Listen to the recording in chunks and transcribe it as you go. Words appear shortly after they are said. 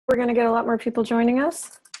we're going to get a lot more people joining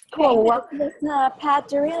us. Hey, Cool. Well, this is Pat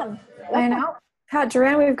Duran. I know. Pat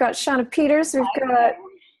Duran, we've got Shauna Peters, we've got,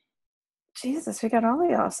 Jesus, we got all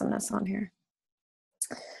the awesomeness on here.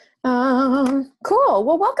 Cool.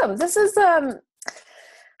 Well, welcome. This is the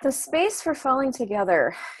Space for Falling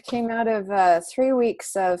Together. Came out of 3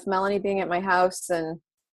 weeks of Melanie being at my house, and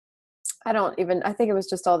I think it was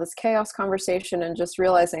just all this chaos conversation and just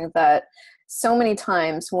realizing that so many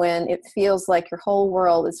times when it feels like your whole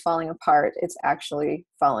world is falling apart, it's actually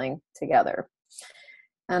falling together.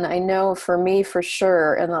 And I know for me, for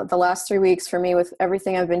sure, in the last 3 weeks, for me, with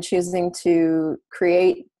everything I've been choosing to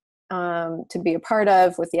create, to be a part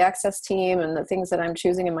of with the Access team and the things that I'm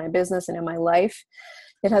choosing in my business and in my life,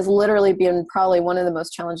 it has literally been probably one of the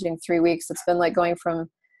most challenging 3 weeks. It's been like going from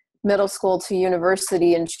middle school to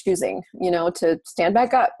university and choosing, to stand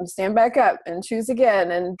back up and choose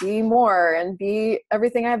again and be more and be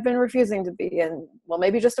everything I've been refusing to be. And well,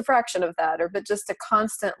 maybe just a fraction of that, but just a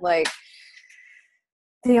constant,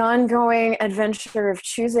 the ongoing adventure of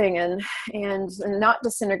choosing and not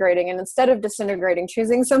disintegrating. And instead of disintegrating,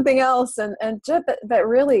 choosing something else. But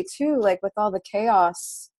really too, with all the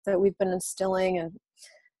chaos that we've been instilling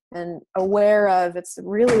and aware of, it's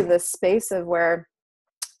really this space of where,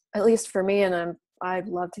 at least for me, and I'd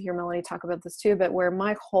love to hear Melanie talk about this too, but where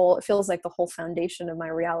it feels like the whole foundation of my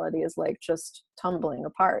reality is just tumbling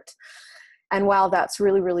apart. And while that's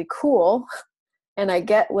really, really cool, and I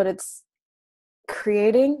get what it's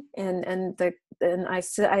creating and I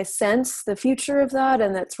sense the future of that,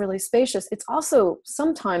 and that's really spacious, it's also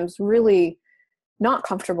sometimes really not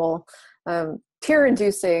comfortable,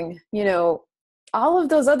 tear-inducing, all of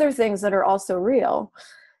those other things that are also real.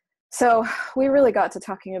 So we really got to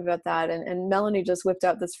talking about that, and Melanie just whipped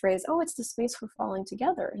out this phrase, "Oh, it's the space for falling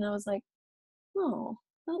together." And I was like, oh,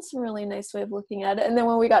 that's a really nice way of looking at it. And then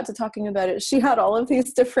when we got to talking about it, she had all of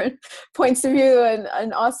these different points of view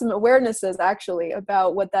and awesome awarenesses actually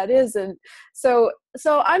about what that is. And so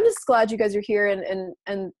I'm just glad you guys are here,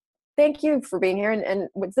 and thank you for being here. And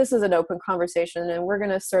this is an open conversation, and we're going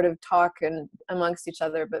to sort of talk amongst each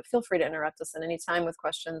other, but feel free to interrupt us at any time with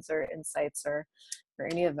questions or insights or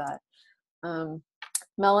any of that.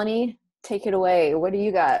 Melanie, take it away. What do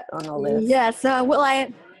you got on all this? Yes.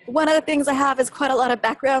 One of the things I have is quite a lot of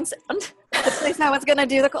background sound. The place I was going to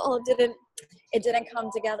do the call didn't come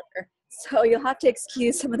together. So you'll have to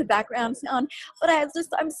excuse some of the background sound. But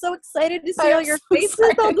I'm so excited to see all your faces.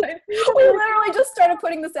 We literally just started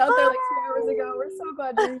putting this out there 2 hours ago. We're so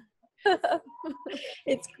glad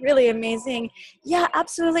It's really amazing. Yeah,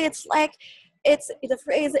 absolutely. It's the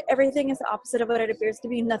phrase, everything is the opposite of what it appears to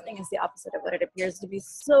be. Nothing is the opposite of what it appears to be.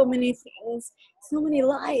 So many things, so many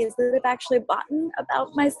lies that I've actually bought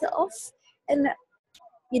about myself. And,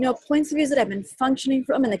 points of views that I've been functioning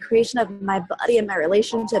from in the creation of my body and my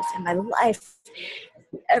relationships and my life.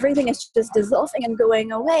 Everything is just dissolving and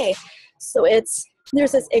going away. So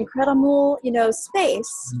there's this incredible,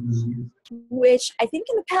 space, which I think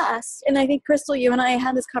in the past, and I think Crystal, you and I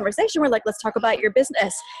had this conversation where let's talk about your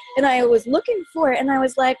business. And I was looking for it, and I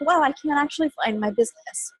was like, wow, I can't actually find my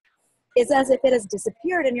business. It's as if it has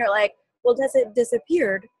disappeared, and you're like, well, does it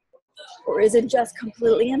disappeared? Or is it just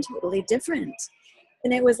completely and totally different?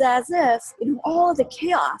 And it was as if, all the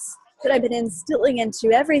chaos that I've been instilling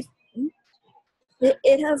into everything,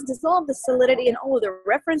 it has dissolved the solidity and all of the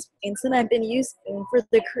reference points that I've been using for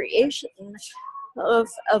the creation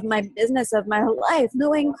of my business, of my life,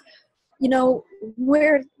 knowing,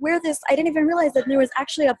 where this, I didn't even realize that there was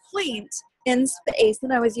actually a point in space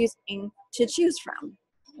that I was using to choose from.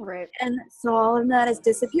 Right. And so all of that is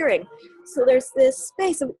disappearing. So there's this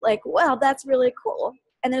space of wow, that's really cool.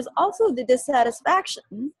 And there's also the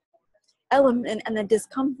dissatisfaction element and the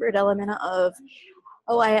discomfort element of,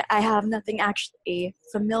 oh, I have nothing actually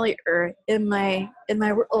familiar in my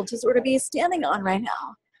world to sort of be standing on right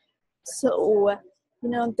now. So,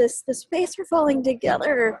 the space for falling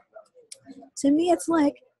together, to me, it's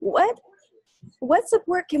what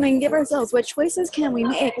support can we give ourselves? What choices can we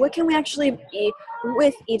make? What can we actually be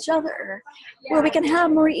with each other where we can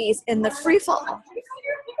have more ease in the free fall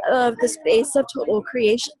of the space of total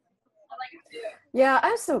creation? Yeah,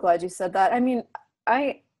 I'm so glad you said that. I mean,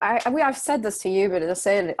 I've said this to you, but to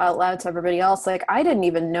say it out loud to everybody else, I didn't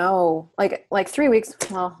even know, 3 weeks,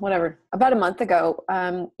 well, whatever, about a month ago,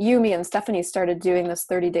 you, me, and Stephanie started doing this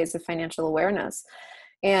 30 days of financial awareness.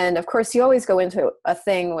 And of course, you always go into a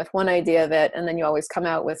thing with one idea of it, and then you always come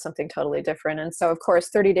out with something totally different. And so, of course,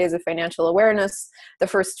 30 days of financial awareness, the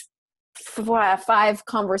first 5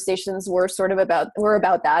 conversations were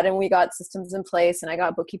about that, and we got systems in place, and I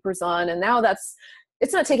got bookkeepers on, and now that's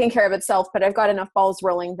it's not taking care of itself, but I've got enough balls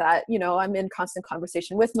rolling that, you know, I'm in constant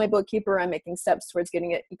conversation with my bookkeeper. I'm making steps towards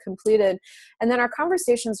getting it completed. And then our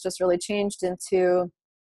conversations just really changed into,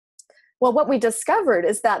 well, what we discovered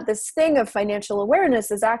is that this thing of financial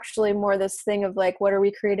awareness is actually more this thing of like, what are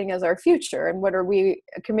we creating as our future, and what are we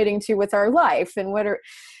committing to with our life, and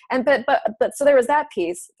but so there was that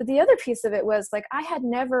piece. But the other piece of it was like, I had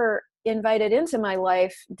never invited into my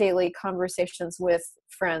life daily conversations with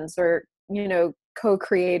friends or, you know,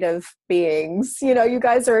 co-creative beings. You know,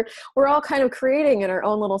 we're all kind of creating in our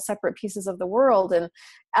own little separate pieces of the world, and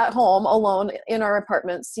at home alone in our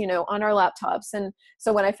apartments, you know, on our laptops. And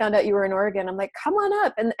so when I found out you were in Oregon, I'm like, come on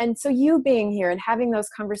up. And so you being here and having those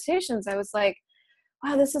conversations, I was like,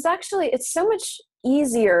 wow, this is actually, it's so much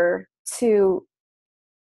easier to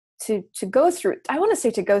go through, I want to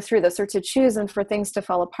say to go through this, or to choose, and for things to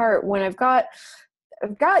fall apart when I've got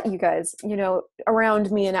you guys, you know,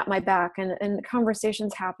 around me and at my back, and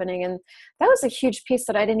conversations happening. And that was a huge piece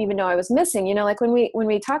that I didn't even know I was missing. You know, like when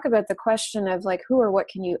we talk about the question of like, who or what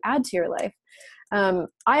can you add to your life? I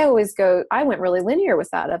went really linear with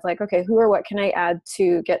that of like, okay, who or what can I add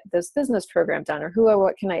to get this business program done? Or who or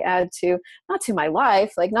what can I add to, not to my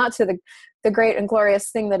life, like not to the great and glorious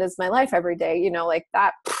thing that is my life every day, you know, like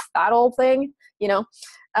that old thing, you know?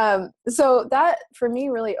 So that for me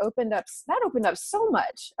really opened up so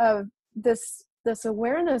much of this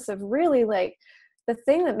awareness of really like the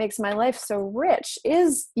thing that makes my life so rich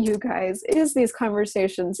is you guys, is these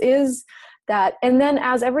conversations, is that. And then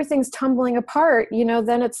as everything's tumbling apart, you know,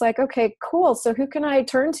 then it's like, okay, cool. So who can I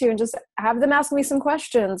turn to and just have them ask me some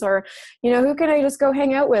questions? Or, you know, who can I just go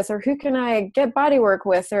hang out with? Or who can I get body work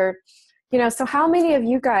with? Or, you know, so how many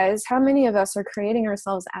of us are creating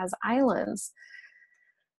ourselves as islands?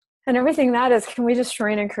 And everything that is, can we just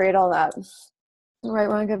train and create all that? Right,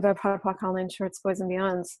 wrong, good, bad, POD, POC, online, shorts, boys and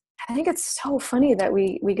beyonds. I think it's so funny that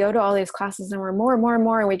we go to all these classes and we're more and more and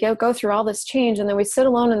more, and we go through all this change, and then we sit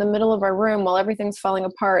alone in the middle of our room while everything's falling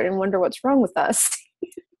apart and wonder what's wrong with us.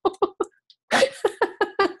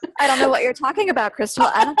 I don't know what you're talking about, Crystal.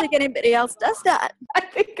 I don't think anybody else does that. I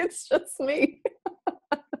think it's just me.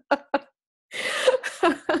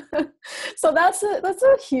 So that's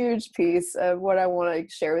a huge piece of what I want to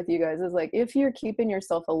share with you guys is like, if you're keeping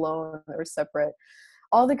yourself alone or separate,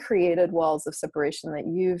 all the created walls of separation that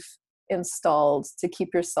you've installed to keep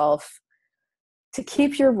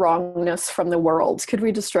your wrongness from the world, could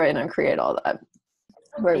we destroy and uncreate all that?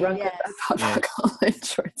 Right, wrong, yes.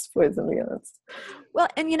 Shorts, boys and beyonds. Well,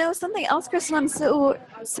 and you know something else, Crystal, I'm so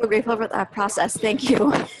grateful for that process. Thank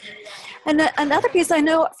you. And another piece I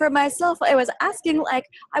know for myself, I was asking, like,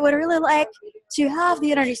 I would really like to have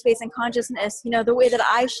the energy, space, and consciousness, you know, the way that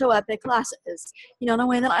I show up at classes, you know, the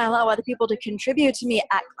way that I allow other people to contribute to me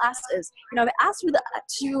at classes. You know, I've asked for that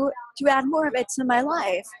to add more of it to my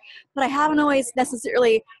life, but I haven't always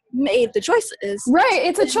necessarily made the choices. Right,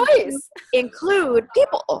 it's a choice. Include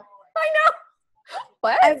people. I know.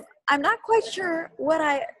 What? I'm not quite sure what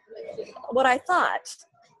I thought,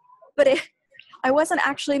 but I wasn't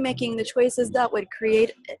actually making the choices that would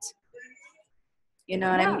create it. You know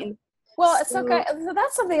what I mean? Well, it's okay. So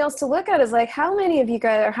that's something else to look at is like, how many of you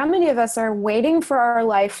guys, or how many of us are waiting for our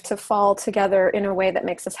life to fall together in a way that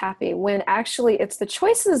makes us happy, when actually it's the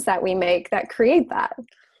choices that we make that create that.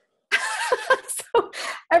 So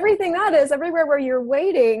everything that is, everywhere where you're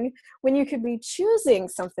waiting, when you could be choosing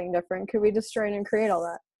something different, could we destroy and create all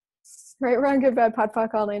that? Right, wrong, good, bad, POD,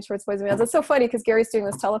 POC, all nine, shorts, boys and beyonds. It's so funny because Gary's doing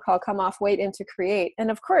this telecall, come off, wait, into create.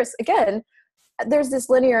 And of course, again, there's this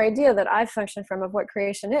linear idea that I function from of what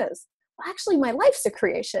creation is. Well, actually, my life's a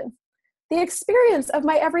creation. The experience of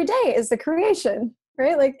my everyday is the creation,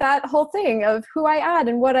 right? Like that whole thing of who I add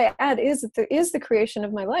and what I add is the creation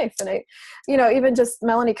of my life. And I, you know, even just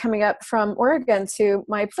Melanie coming up from Oregon to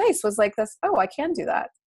my place was like this, oh, I can do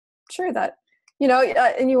that. Sure, that. You know,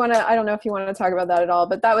 and I don't know if you want to talk about that at all,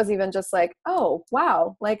 but that was even just like, oh,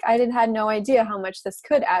 wow. Like I had no idea how much this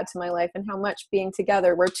could add to my life, and how much being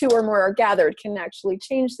together where two or more are gathered can actually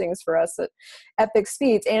change things for us at epic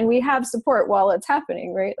speeds. And we have support while it's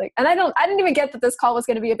happening, right? Like, and I didn't even get that this call was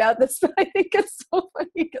going to be about this, but I think it's so funny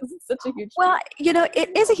because it's such a huge piece. You know,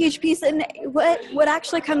 it is a huge piece. And what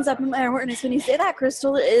actually comes up in my awareness when you say that,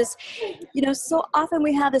 Crystal, is, you know, so often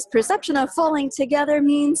we have this perception of falling together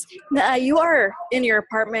means you are in your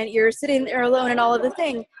apartment, you're sitting there alone and all of the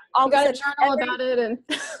thing. You got a journal about it, and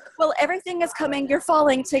well, everything is coming, you're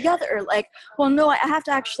falling together. Like, well, no, I have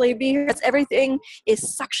to actually be here. Everything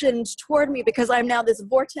is suctioned toward me because I'm now this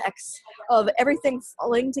vortex of everything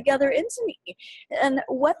falling together into me. And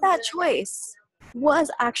what that choice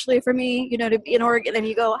was actually for me, to be in Oregon and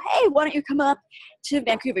you go, hey, why don't you come up to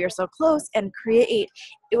Vancouver? You're so close, and create.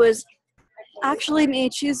 It was actually me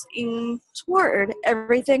choosing toward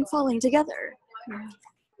everything falling together.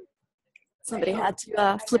 Somebody had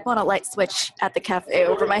to flip on a light switch at the cafe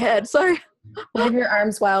over my head. Sorry. Wave your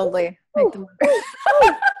arms wildly. Make them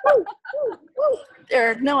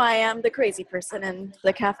There, no, I am the crazy person in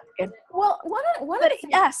the cafe. Well, But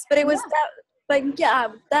yes, but it was that. But yeah,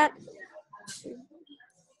 that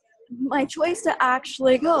my choice to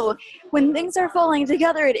actually go when things are falling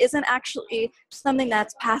together. It isn't actually something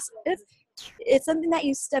that's passive. It's something that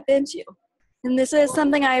you step into, and this is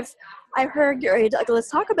something I've heard Gary Douglas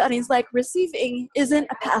talk about. He's like, receiving isn't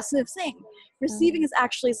a passive thing. Receiving is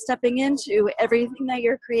actually stepping into everything that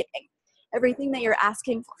you're creating, everything that you're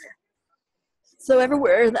asking for. So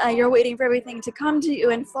everywhere that you're waiting for everything to come to you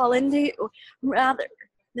and fall into you, rather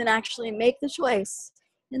than actually make the choice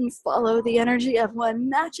and follow the energy of what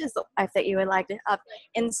matches the life that you would like to have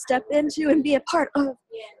and step into and be a part of,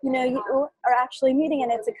 you are actually meeting,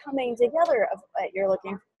 and it's a coming together of what you're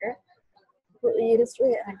looking for. Completely you destroy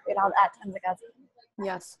it and create all that times again.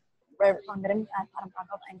 Yes.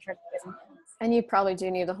 And you probably do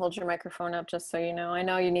need to hold your microphone up, just so you know. I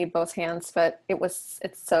know you need both hands, but it's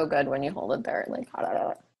so good when you hold it there. Like,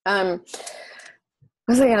 what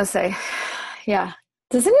was I gonna say? Yeah.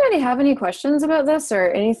 Does anybody have any questions about this or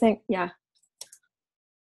anything? Yeah.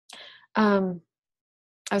 I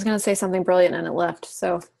was gonna say something brilliant and it left.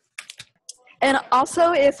 So. And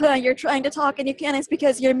also, if you're trying to talk and you can't, it's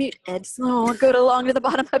because you're muted. So go along to the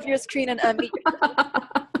bottom of your screen and unmute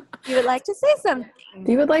yourself. You would like to say something.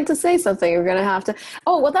 You would like to say something. You're going to have to.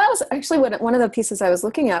 Oh, well, that was actually one of the pieces I was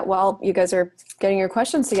looking at while you guys are getting your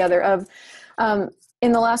questions together. Of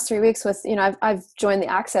in the last 3 weeks, with I've joined the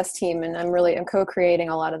Access team, and I'm co-creating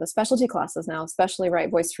a lot of the specialty classes now, especially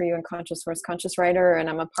Right Voice for You and Conscious Source, Conscious Writer, and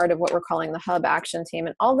I'm a part of what we're calling the Hub Action team.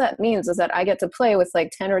 And all that means is that I get to play with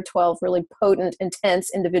like 10 or 12 really potent,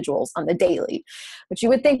 intense individuals on the daily, which you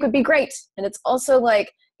would think would be great. And it's also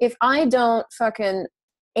like, if I don't fucking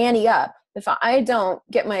ante up, if I don't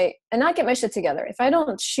not get my shit together, if I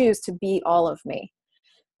don't choose to be all of me,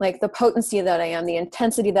 like the potency that I am, the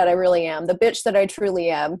intensity that I really am, the bitch that I truly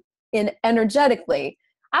am, energetically,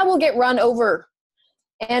 I will get run over.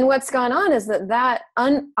 And what's gone on is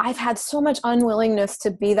I've had so much unwillingness to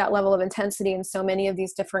be that level of intensity in so many of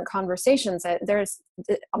these different conversations. There's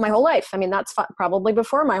my whole life. I mean, that's probably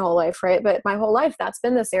before my whole life, right? But my whole life, that's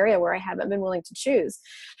been this area where I haven't been willing to choose.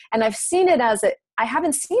 And I've seen it I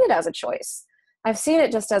haven't seen it as a choice. I've seen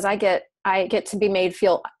it just as I get to be made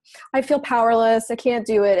I feel powerless. I can't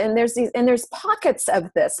do it. And there's pockets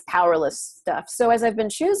of this powerless stuff. So as I've been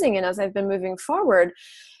choosing and as I've been moving forward,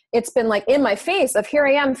 it's been like in my face of here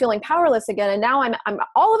I am feeling powerless again. And now I'm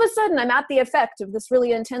all of a sudden I'm at the effect of this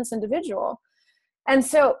really intense individual. And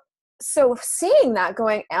so seeing that,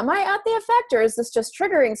 going, am I at the effect, or is this just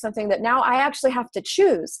triggering something that now I actually have to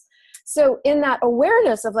choose? So in that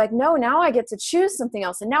awareness of like, no, now I get to choose something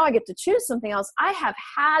else, and now I get to choose something else, I have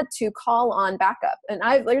had to call on backup. And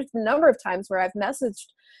there's a number of times where I've messaged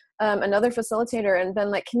another facilitator and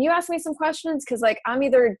been like, can you ask me some questions? Because like I'm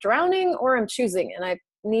either drowning or I'm choosing, and I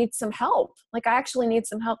need some help. Like I actually need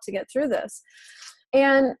some help to get through this.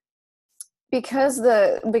 And because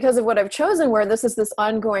of what I've chosen, where this is this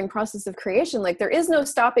ongoing process of creation, like there is no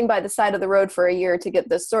stopping by the side of the road for a year to get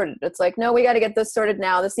this sorted. It's like, no, we got to get this sorted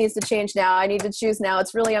now. This needs to change now. I need to choose now.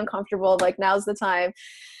 It's really uncomfortable. Like now's the time.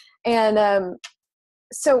 And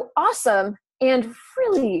so awesome and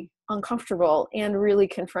really uncomfortable and really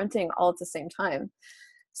confronting all at the same time.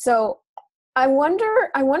 So I wonder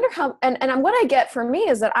how, and what I get for me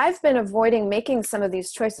is that I've been avoiding making some of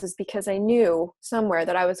these choices because I knew somewhere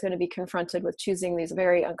that I was going to be confronted with choosing these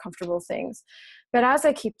very uncomfortable things. But as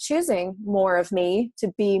I keep choosing more of me,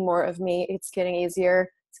 to be more of me, it's getting easier.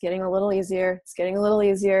 It's getting a little easier. It's getting a little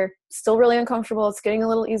easier. Still really uncomfortable. It's getting a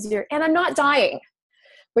little easier. And I'm not dying,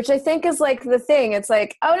 which I think is like the thing. It's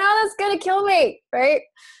like, oh no, that's going to kill me, right?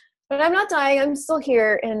 But I'm not dying. I'm still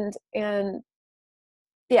here. And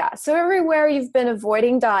yeah, so everywhere you've been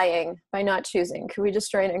avoiding dying by not choosing, could we just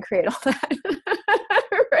try and create all that?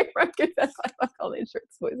 Right, that's why all these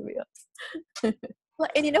shirts always me up. Well,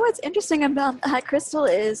 and you know what's interesting about that, Crystal,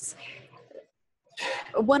 is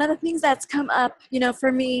one of the things that's come up,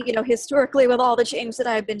 for me, historically with all the change that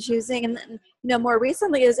I've been choosing, and then, more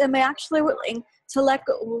recently, is am I actually willing to let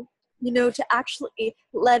go, to actually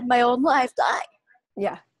let my own life die?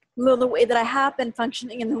 Yeah. The way that I have been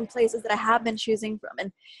functioning in the places that I have been choosing from,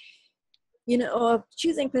 and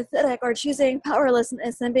choosing pathetic or choosing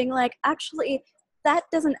powerlessness, and being like, actually that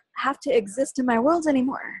doesn't have to exist in my world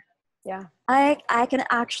anymore. Yeah. I can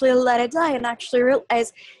actually let it die and actually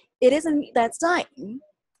realize it isn't me that's dying.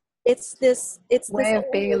 It's this Way of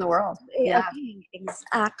being in the world. way of Yeah. being.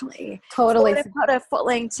 Exactly. So Totally. what part of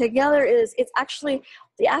falling together is it's actually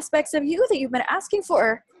the aspects of you that you've been asking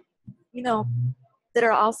for, you know, that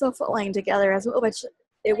are also falling together as well, which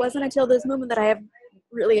it wasn't until this moment that I have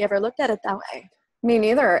really ever looked at it that way. Me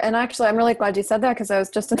neither. And actually, I'm really glad you said that, because I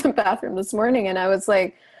was just in the bathroom this morning and I was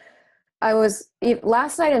like,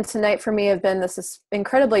 last night and tonight for me have been this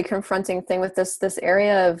incredibly confronting thing with this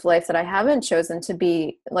area of life that I haven't chosen to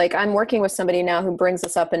be. Like, I'm working with somebody now who brings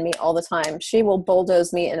this up in me all the time. She will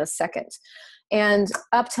bulldoze me in a second. And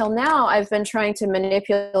up till now, I've been trying to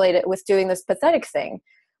manipulate it with doing this pathetic thing.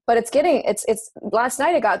 But it's last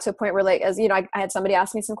night it got to a point where, like, as you know, I had somebody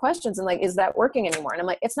ask me some questions and like, is that working anymore? And I'm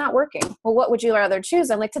like, it's not working. Well, what would you rather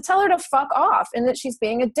choose? I'm like, to tell her to fuck off and that she's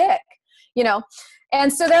being a dick, you know?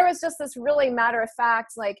 And so there was just this really matter of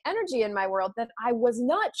fact, like, energy in my world that I was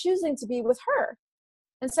not choosing to be with her.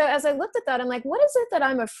 And so as I looked at that, I'm like, what is it that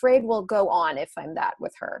I'm afraid will go on if I'm that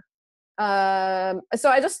with her? So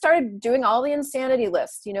I just started doing all the insanity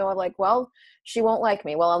lists, you know, like, well, she won't like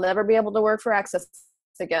me. Well, I'll never be able to work for Access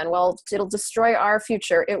again. Well, it'll destroy our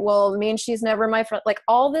future. It will mean she's never my friend, like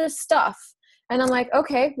all this stuff. And I'm like,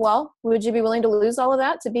 okay, well, would you be willing to lose all of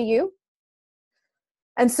that to be you?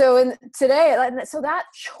 And so so that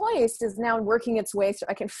choice is now working its way through.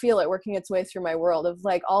 I can feel it working its way through my world of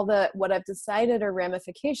like all what I've decided are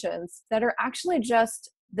ramifications that are actually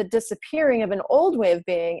just the disappearing of an old way of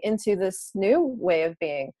being into this new way of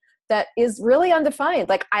being that is really undefined.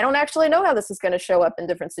 Like, I don't actually know how this is going to show up in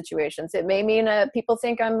different situations. It may mean people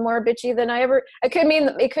think I'm more bitchy than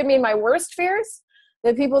it could mean my worst fears,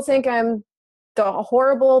 that people think I'm the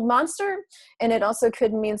horrible monster, and it also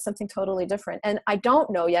could mean something totally different. And I don't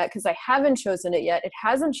know yet because I haven't chosen it yet. It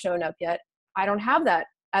hasn't shown up yet. I don't have that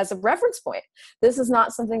as a reference point. This is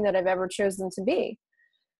not something that I've ever chosen to be.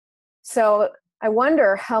 So I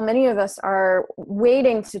wonder how many of us are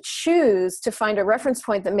waiting to choose to find a reference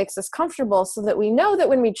point that makes us comfortable so that we know that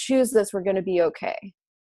when we choose this, we're going to be okay.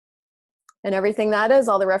 And everything that is,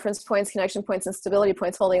 all the reference points, connection points, and stability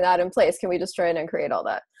points holding that in place, can we destroy and uncreate all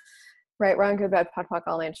that? Right, wrong, good, bad, POD, POC,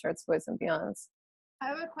 all nine shorts, boys, and beyonds. I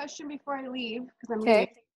have a question before I leave, because I'm Okay.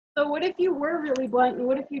 leaving. So what if you were really blunt, and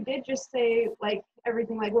what if you did just say, like,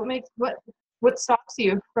 everything? Like, what stops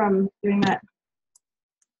you from doing that?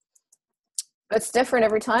 It's different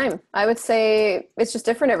every time. I would say it's just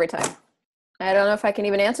different every time. I don't know if I can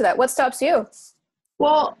even answer that. What stops you?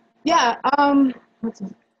 Well, yeah, well,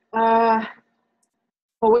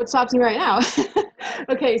 what stops me right now?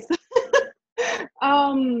 Okay, so,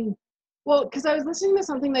 well, because I was listening to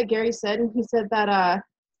something that Gary said, and he said that,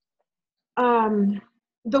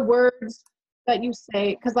 the words that you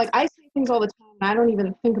say, because, like, I say things all the time, and I don't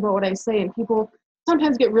even think about what I say, and people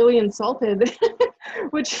sometimes get really insulted,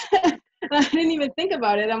 which I didn't even think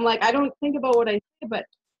about it. I'm like, I don't think about what I say, but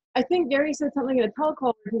I think Gary said something in a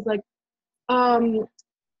telecall where he's like,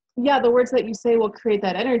 yeah, the words that you say will create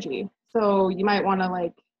that energy. So you might want to,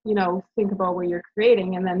 like, you know, think about what you're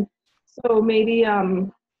creating. And then, so maybe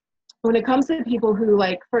when it comes to people who,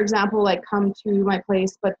 like, for example, like, come to my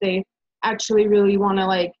place, but they actually really want to,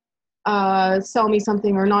 like, sell me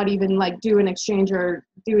something, or not even, like, do an exchange or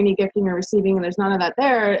do any gifting or receiving, and there's none of that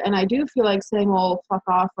there. And I do feel like saying, well, fuck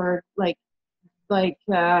off, or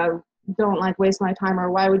don't, like, waste my time,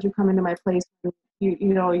 or why would you come into my place when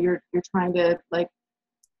you know you're trying to, like,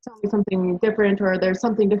 tell me something different, or there's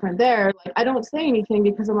something different there. Like, I don't say anything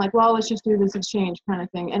because I'm like, well, let's just do this exchange kind of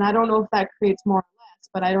thing. And I don't know if that creates more or less,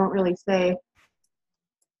 but I don't really say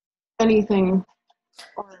anything.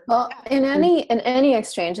 Well, in any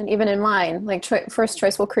exchange, and even in mine, like, first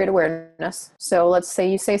choice will create awareness. So let's say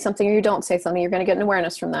you say something or you don't say something, you're going to get an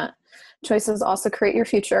awareness from that. Choices also create your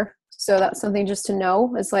future. So that's something just to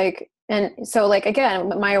know is like, and so, like, again,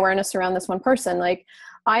 my awareness around this one person, like,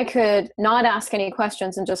 I could not ask any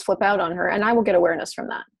questions and just flip out on her, and I will get awareness from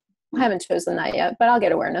that. I haven't chosen that yet, but I'll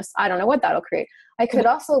get awareness. I don't know what that'll create. I could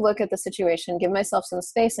also look at the situation, give myself some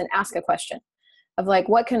space, and ask a question of, like,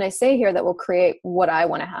 what can I say here that will create what I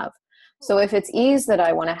want to have? So if it's ease that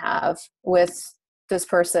I want to have with this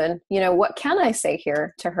person, you know, what can I say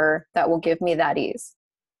here to her that will give me that ease?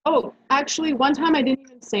 Oh, actually, one time I didn't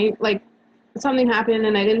even say, like, something happened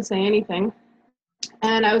and I didn't say anything.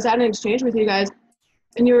 And I was at an exchange with you guys,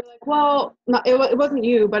 and you were like, well, not, it wasn't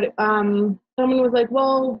you, but someone was like,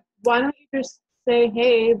 well, why don't you just say,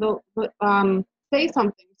 hey, say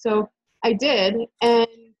something. So I did, and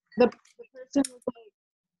the person was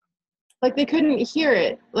like, they couldn't hear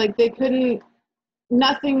it. Like, they couldn't,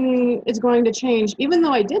 nothing is going to change, even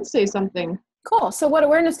though I did say something. Cool. So what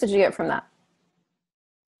awareness did you get from that?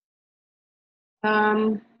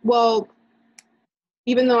 Well,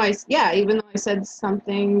 even though I said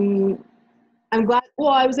something, I'm glad, well,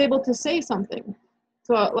 I was able to say something.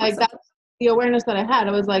 So like, Awesome. that's the awareness that I had.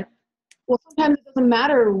 I was like, well, sometimes it doesn't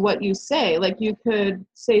matter what you say. Like, you could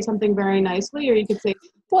say something very nicely, or you could say,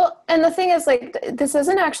 Well, and the thing is, like, this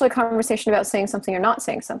isn't actually a conversation about saying something or not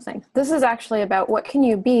saying something. This is actually about what can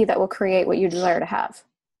you be that will create what you desire to have.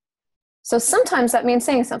 So sometimes that means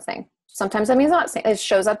saying something. Sometimes that means not saying. It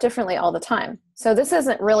shows up differently all the time. So this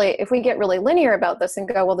isn't really, if we get really linear about this and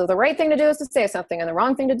go, well, the right thing to do is to say something and the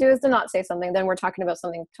wrong thing to do is to not say something, then we're talking about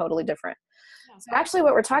something totally different. So actually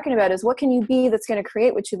what we're talking about is what can you be that's going to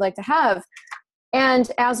create what you'd like to have.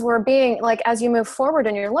 And as we're being, like, as you move forward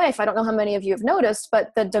in your life, I don't know how many of you have noticed,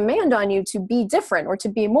 but the demand on you to be different or to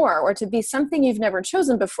be more or to be something you've never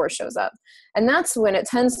chosen before shows up. And that's when it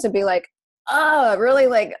tends to be like, oh, really,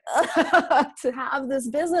 like, to have this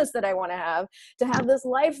business that I want to have this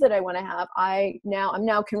life that I want to have. I'm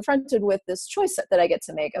now confronted with this choice that I get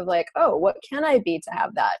to make of like, oh, what can I be to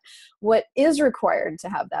have that? What is required to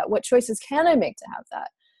have that? What choices can I make to have that?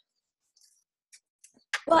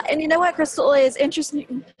 Well, and you know what, Crystal, is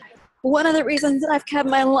interesting. One of the reasons that I've kept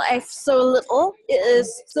my life so little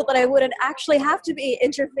is so that I wouldn't actually have to be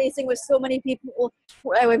interfacing with so many people,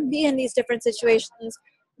 where I would be in these different situations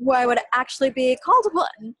where I would actually be called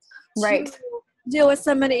upon Right. to deal with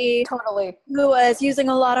somebody Totally. who was using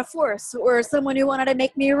a lot of force, or someone who wanted to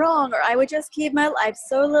make me wrong, or I would just keep my life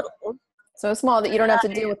so little. So small that you don't have to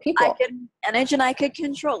deal with people. I could manage and I could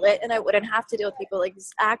control it, and I wouldn't have to deal with people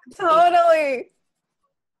exactly. Totally.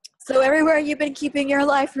 So everywhere you've been keeping your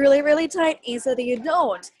life really, really tiny so that you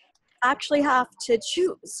don't actually have to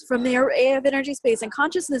choose from the array of energy, space, and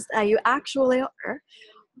consciousness that you actually are.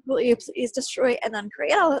 Will you please destroy and then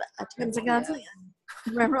create all of that times a gazillion?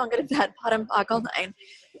 Remember, I'm going to bed, bottom, boggle, 9,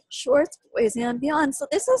 shorts, boys, and beyond. So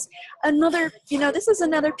this is another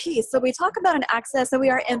piece. So we talk about an access that we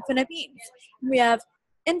are infinite beings. We have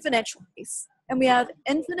infinite choice, and we have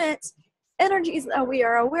infinite energies that we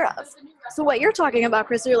are aware of. So what you're talking about,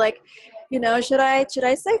 Chris, you're like, should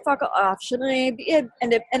I say fuck off? Should I be an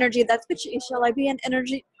energy that's bitchy? Shall I be an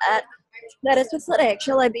energy that is pathetic?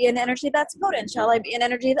 Shall I be an energy that's potent? Shall I be an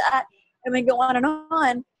energy that, and we go on and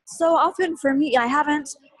on. So often for me, I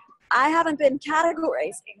haven't been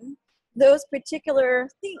categorizing those particular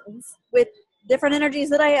things with different energies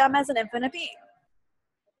that I am as an infinite being.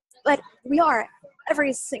 But we are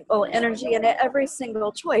every single energy and every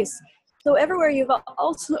single choice. So everywhere you've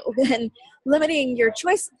also been limiting your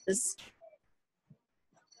choices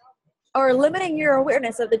or limiting your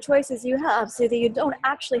awareness of the choices you have so that you don't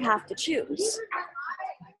actually have to choose.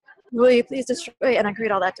 Will you please destroy and I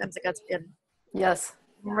create all that times it gets in? Yes.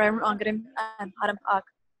 Right, wrong, good, and bottom,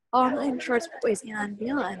 all nine shorts, boys, and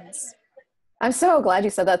beyonds. I'm so glad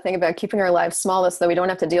you said that thing about keeping our lives small so that we don't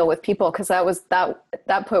have to deal with people, because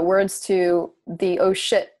that put words to the oh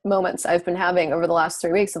shit moments I've been having over the last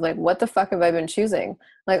 3 weeks of like, what the fuck have I been choosing?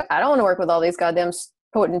 Like, I don't want to work with all these goddamn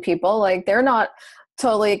potent people. Like, they're not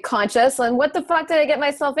totally conscious. And what the fuck did I get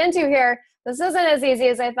myself into here? This isn't as easy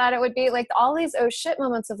as I thought it would be. Like, all these oh shit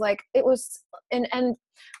moments of like, it was, and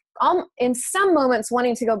in some moments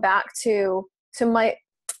wanting to go back to my,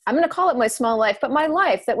 I'm going to call it my small life, but my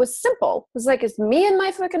life that was simple. It was like, it's me in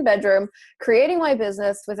my fucking bedroom, creating my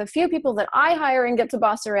business with a few people that I hire and get to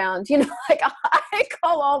boss around. Like, I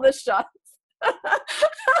call all the shots.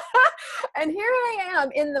 And here I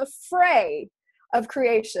am in the fray of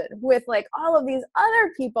creation with like all of these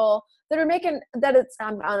other people that are making that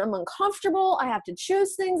I'm uncomfortable. I have to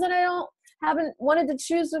choose things that I haven't wanted to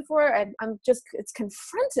choose before. It's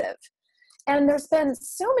confrontive. And there's been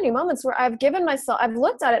so many moments where I've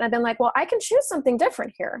looked at it and I've been like, well, I can choose something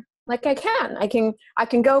different here. Like I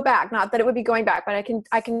can go back, not that it would be going back, but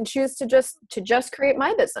I can choose to just create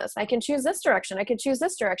my business. I can choose this direction. I can choose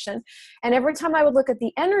this direction. And every time I would look at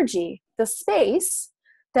the energy, the space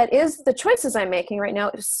that is the choices I'm making right now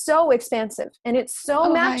is so expansive and it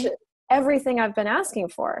so matches everything I've been asking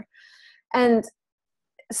for. And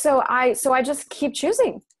so I just keep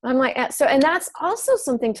choosing. I'm like, and that's also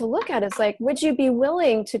something to look at. It's like, would you be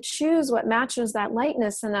willing to choose what matches that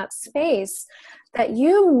lightness and that space that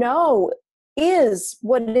is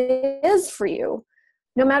what it is for you,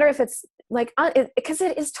 no matter if it's like, because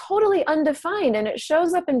it is totally undefined and it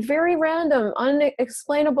shows up in very random,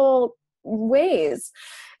 unexplainable ways.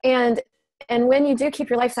 And when you do keep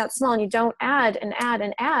your life that small and you don't add and add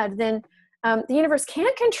and add, then the universe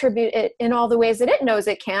can't contribute it in all the ways that it knows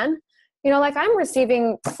it can. Like I'm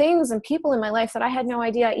receiving things and people in my life that I had no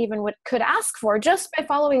idea I even could ask for just by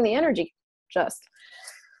following the energy.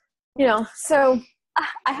 So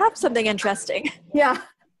I have something interesting yeah.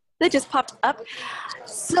 that just popped up.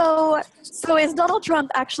 So is Donald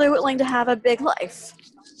Trump actually willing to have a big life?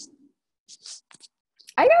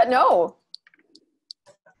 I don't know.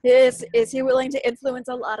 Is he willing to influence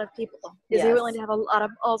a lot of people? Is he willing Yes. to have a lot of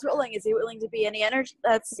balls rolling? Is he willing to be any energy?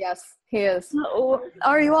 That's Yes, he is. so.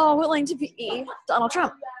 Are you all willing to be Donald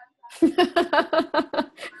Trump?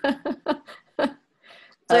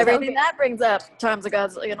 So everything that brings up times of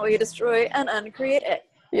God's, will you destroy and uncreate it?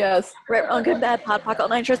 Yes. Right, wrong, good, bad, pod, pock, all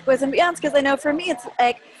nine shorts, boys and beyonds. Because I know for me, it's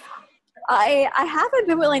like I haven't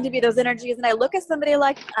been willing to be those energies, and I look at somebody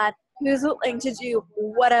like that who's willing to do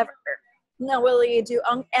whatever. Now, will he do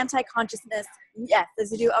anti-consciousness? Yes. Does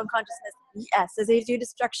he do unconsciousness? Yes. Does he do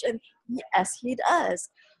destruction? Yes, he does.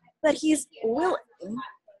 But he's willing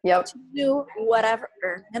Yep. to do whatever.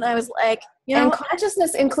 And I was like, and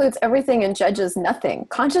consciousness includes everything and judges nothing.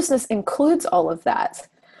 Consciousness includes all of that.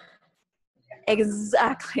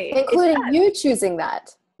 Exactly. Including you choosing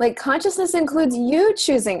that. Like consciousness includes you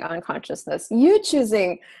choosing unconsciousness, you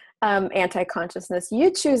choosing anti-consciousness,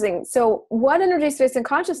 you choosing. So what energy, space, and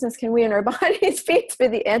consciousness can we in our bodies be to be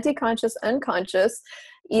the anti-conscious, unconscious,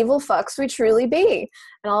 evil fucks we truly be?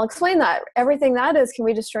 And I'll explain that. Everything that is, can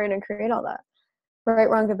we destroy it and create all that? Right,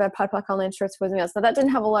 wrong, good, bad, pod, pock, all nine shorts, boys and girls. Now that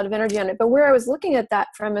didn't have a lot of energy on it, but where I was looking at that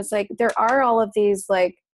from is like, there are all of these,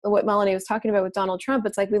 like what Melanie was talking about with Donald Trump.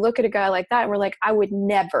 It's like, we look at a guy like that and we're like, I would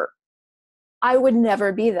never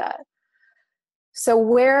be that. So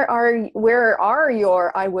where are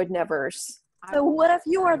your I would nevers? So what if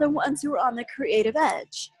you are the ones who are on the creative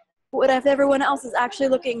edge? What if everyone else is actually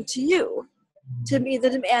looking to you to meet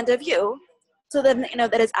the demand of you, so that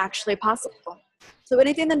that is actually possible? So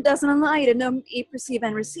anything that doesn't allow you to know, perceive,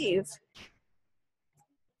 and receive,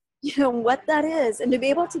 what that is, and to be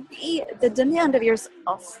able to be the demand of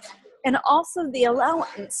yourself, and also the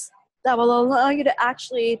allowance that will allow you to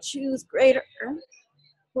actually choose greater.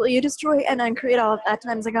 Will you destroy and uncreate all of that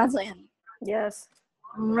times a gazillion? Yes.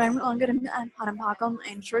 Right, wrong, good, and bad, pot and pock, all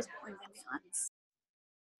nine shorts, boys and beyonds.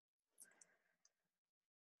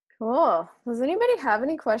 Cool. Does anybody have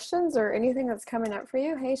any questions or anything that's coming up for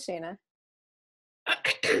you? Hey, Shayna.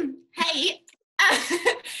 Hey,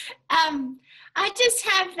 I just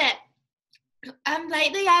have that.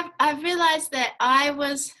 Lately, I've realized that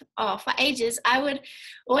for ages, I would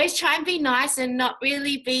always try and be nice and not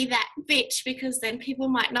really be that bitch, because then people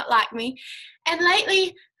might not like me. And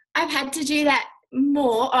lately, I've had to do that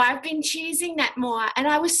more, or I've been choosing that more. And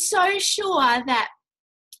I was so sure that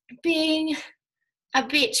being a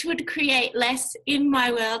bitch would create less in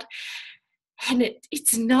my world. And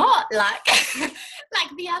it's not. Like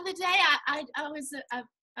like the other day I was I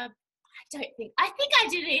think I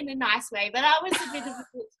did it in a nice way, but I was a bit of a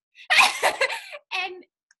bitch. And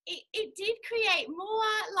it did create more,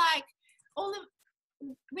 like, all of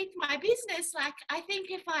with my business. Like, I think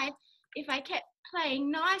if I kept playing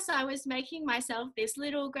nice, I was making myself this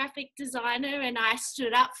little graphic designer, and I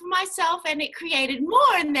stood up for myself, and it created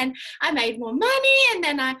more, and then I made more money, and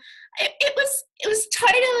then it was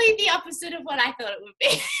totally the opposite of what I thought it would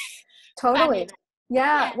be. Totally.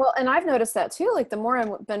 Yeah. Well, and I've noticed that too. Like the more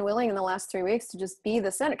I've been willing in the last 3 weeks to just be the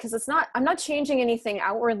center, because I'm not changing anything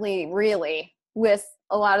outwardly really with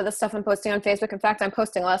a lot of the stuff I'm posting on Facebook. In fact, I'm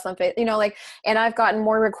posting less on Facebook, and I've gotten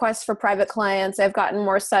more requests for private clients. I've gotten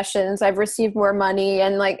more sessions. I've received more money,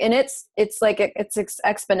 and it's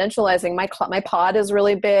exponentializing. My pod is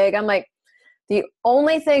really big. I'm like, the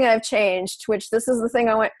only thing I've changed, which this is the thing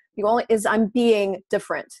is I'm being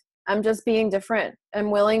different. I'm just being different.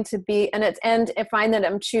 I'm willing to be, and I find that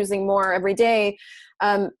I'm choosing more every day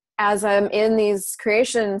as I'm in these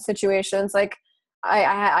creation situations. Like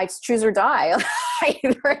I choose or die. I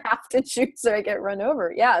either have to choose or I get run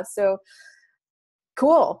over. Yeah. So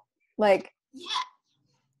cool. Like, Yeah.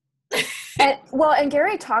 and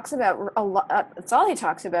Gary talks about a lot. That's all he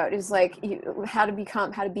talks about is like how to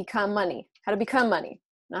become money,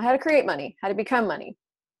 not how to create money, how to become money,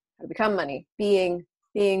 being,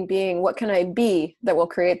 what can I be that will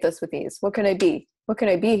create this with ease? What can I be? What can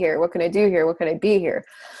I be here? What can I do here? What can I be here?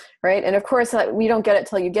 Right. And of course we don't get it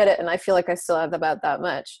till you get it. And I feel like I still have about that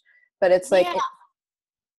much, but it's like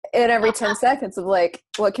in every 10 seconds of like,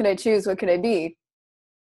 what can I choose? What can I be?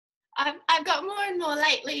 I've got more and more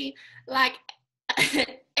lately, like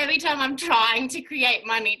every time I'm trying to create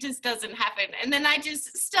money, it just doesn't happen. And then I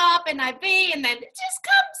just stop and I be, and then it just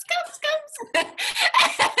comes.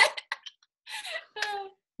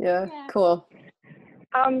 Yeah, cool.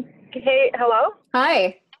 Hey, hello?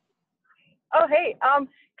 Hi. Oh, hey.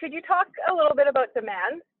 Could you talk a little bit about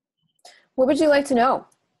demand? What would you like to know?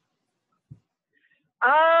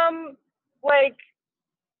 Like,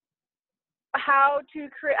 how to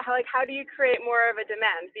create, how do you create more of a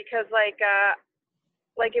demand? Because like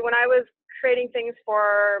when I was creating things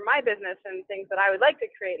for my business and things that I would like to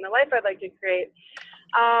create and the life I'd like to create,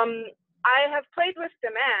 I have played with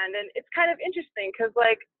demand, and it's kind of interesting because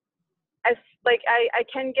I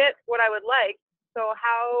can get what I would like. So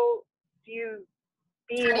how do you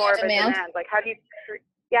be more of a demand? Like, how do you,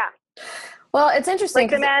 yeah. Well, it's interesting.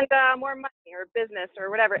 Like demand more money or business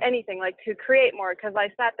or whatever, anything, like to create more. Because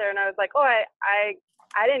I sat there and I was like, oh, I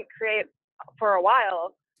didn't create for a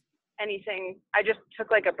while anything. I just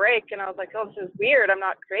took like a break, and I was like, oh, this is weird. I'm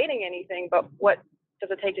not creating anything. But what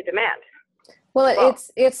does it take to demand? Well,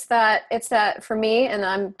 it's that for me, and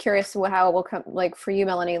I'm curious how it will come, like for you,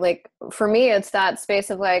 Melanie, like for me, it's that space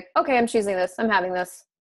of like, okay, I'm choosing this, I'm having this.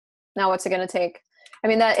 Now what's it going to take? I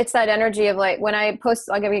mean, it's that energy of like, when I post,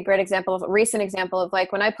 I'll give you a recent example of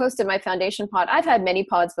like, when I posted my foundation pod, I've had many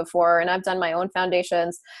pods before and I've done my own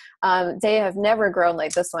foundations. They have never grown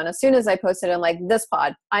like this one. As soon as I posted, I'm like, this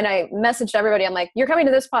pod, and I messaged everybody. I'm like, you're coming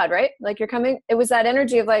to this pod, right? Like you're coming. It was that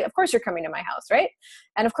energy of like, of course you're coming to my house. Right.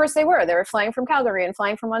 And of course they were flying from Calgary and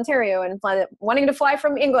flying from Ontario and wanting to fly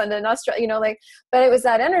from England and Australia, but it was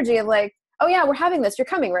that energy of like, oh yeah, we're having this. You're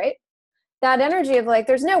coming, right? That energy of like,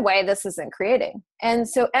 there's no way this isn't creating. And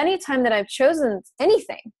so anytime that I've chosen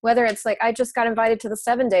anything, whether it's like, I just got invited to the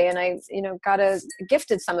 7-day and I,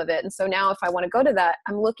 gifted some of it. And so now if I want to go to that,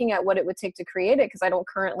 I'm looking at what it would take to create it, because I don't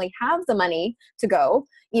currently have the money to go,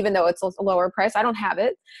 even though it's a lower price, I don't have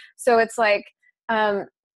it. So it's like, yesterday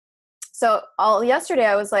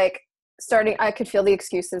I was like, I could feel the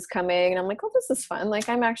excuses coming, and I'm like, oh, this is fun. Like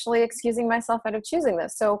I'm actually excusing myself out of choosing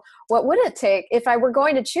this. So what would it take if I were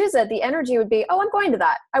going to choose it? The energy would be, oh, I'm going to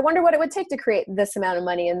that. I wonder what it would take to create this amount of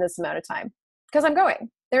money in this amount of time, because I'm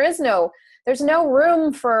going. There's no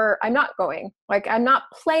room for, I'm not going. Like I'm not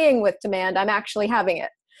playing with demand. I'm actually having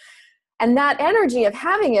it. And that energy of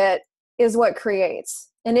having it is what creates.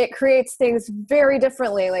 And it creates things very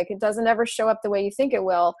differently. Like it doesn't ever show up the way you think it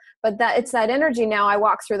will, but it's that energy now I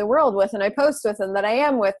walk through the world with, and I post with, and that I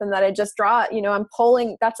am with, and that I just draw, I'm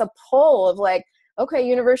pulling. That's a pull of like, okay,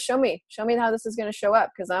 universe, show me how this is going to show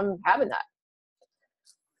up, because I'm having that.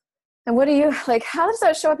 And what do you like, how does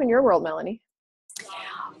that show up in your world, Melanie?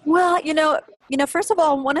 Well, first of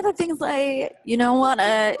all, one of the things that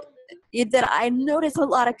I notice a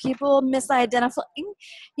lot of people misidentifying,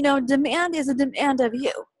 demand is a demand of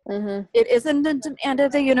you. Mm-hmm. It isn't a demand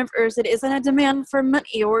of the universe. It isn't a demand for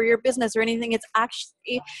money or your business or anything. It's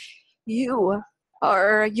actually you're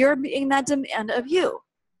being that demand of you,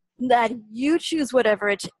 that you choose whatever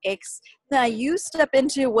it takes, that you step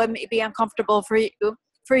into what may be uncomfortable for you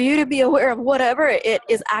to be aware of whatever it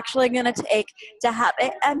is actually going to take to have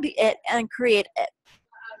it and be it and create it.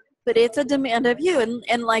 But it's a demand of you.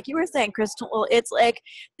 And like you were saying, Crystal, it's like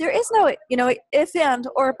there is no, if and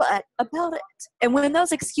or but about it. And when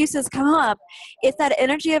those excuses come up, it's that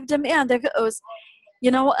energy of demand that goes,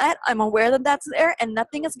 you know what, I'm aware that that's there and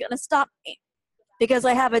nothing is going to stop me, because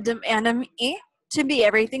I have a demand of me to be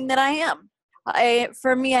everything that I am.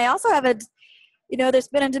 For me, I also have there's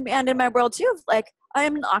been a demand in my world too, of like, I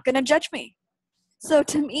am not going to judge me. So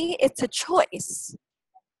to me, it's a choice.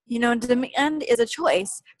 Demand is a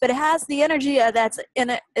choice, but it has the energy that's in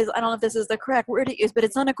it. I don't know if this is the correct word to use, but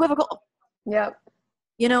it's unequivocal. Yep.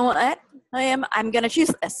 You know what? I'm going to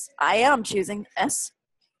choose this. I am choosing this.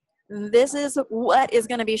 This is what is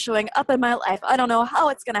going to be showing up in my life. I don't know how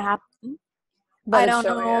it's going to happen. I don't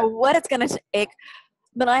know what it's going to take,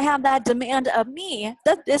 but I have that demand of me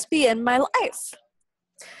that this be in my life.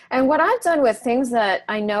 And what I've done with things that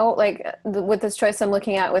I know, like with this choice I'm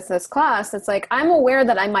looking at with this class, it's like, I'm aware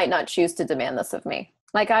that I might not choose to demand this of me.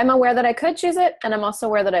 Like I'm aware that I could choose it, and I'm also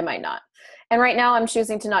aware that I might not. And right now I'm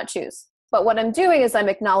choosing to not choose. But what I'm doing is I'm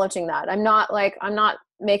acknowledging that. I'm not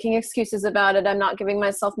making excuses about it. I'm not giving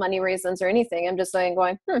myself money reasons or anything. I'm just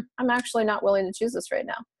going, I'm actually not willing to choose this right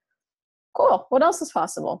now. Cool. What else is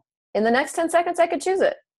possible? In the next 10 seconds, I could choose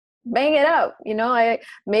it. Bang it out.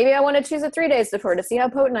 Maybe I want to choose it 3 days before to see how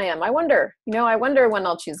potent I am. I wonder when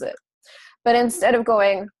I'll choose it. But instead of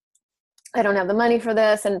going, I don't have the money for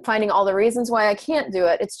this, and finding all the reasons why I can't do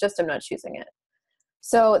it, it's just, I'm not choosing it.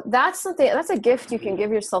 So that's a gift you can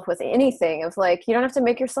give yourself with anything, of like, you don't have to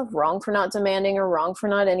make yourself wrong for not demanding or wrong for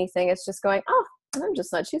not anything. It's just going, oh, I'm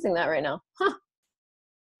just not choosing that right now. Huh.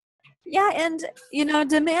 Yeah. And,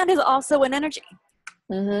 demand is also an energy.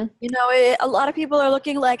 Mm-hmm. A lot of people are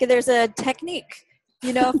looking like there's a technique,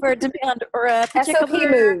 for demand, or a particular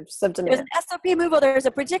SOP moves of demand. There's an SOP move, or there's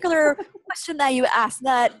a particular question that you ask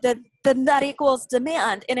that equals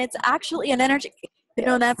demand, and it's actually an energy. You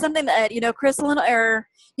know, and that's something that, Crystal and I are,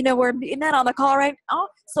 we're being that on the call right now.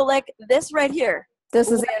 So like this right here. This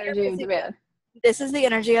is the what energy of demand. This is the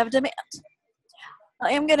energy of demand.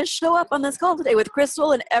 I am going to show up on this call today with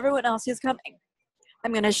Crystal and everyone else who's coming.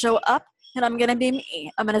 I'm going to show up and I'm going to be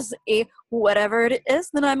me. I'm going to say whatever it is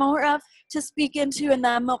that I'm aware of to speak into in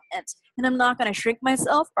that moment. And I'm not going to shrink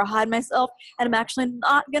myself or hide myself. And I'm actually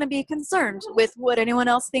not going to be concerned with what anyone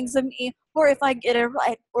else thinks of me, or if I get it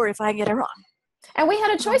right or if I get it wrong. And we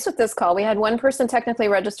had a choice with this call. We had one person technically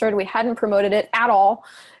registered. We hadn't promoted it at all.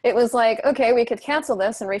 It was like, okay, we could cancel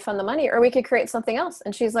this and refund the money, or we could create something else.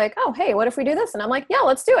 And she's like, oh, hey, what if we do this? And I'm like, yeah,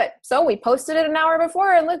 let's do it. So we posted it an hour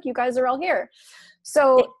before, and look, you guys are all here.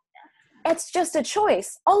 So it's just a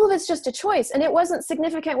choice. All of it's just a choice. And it wasn't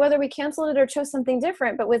significant whether we canceled it or chose something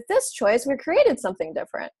different. But with this choice, we created something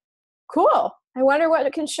different. Cool. I wonder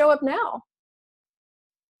what can show up now.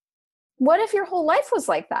 What if your whole life was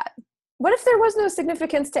like that? What if there was no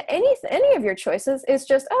significance to any of your choices? It's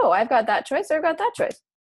just, oh, I've got that choice or I've got that choice.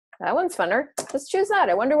 That one's funner. Let's choose that.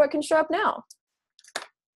 I wonder what can show up now.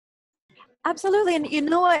 Absolutely. And you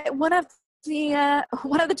know what? One of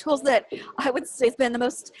the tools that I would say has been the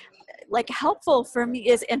most helpful for me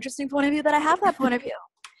is interesting point of view, that I have that point of view.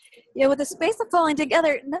 With the space of falling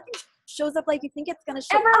together, nothing shows up like you think it's going to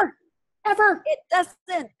show up. Ever. It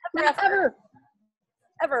doesn't. Ever.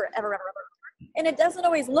 And it doesn't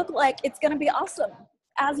always look like it's going to be awesome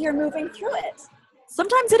as you're moving through it.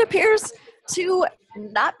 Sometimes it appears to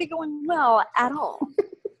not be going well at all.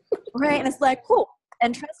 Right? And it's like, cool,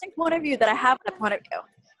 interesting point of view that I have that point of view.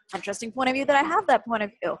 Interesting point of view that I have that point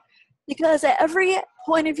of view. Because at every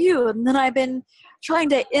point of view that I've been trying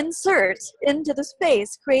to insert into the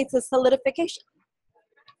space creates a solidification.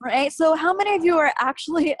 Right? So how many of you are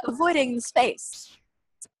actually avoiding the space?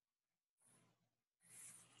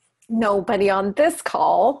 Nobody on this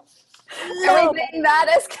call. Everything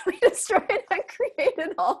that is can be destroyed and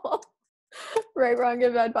created all. Right, wrong,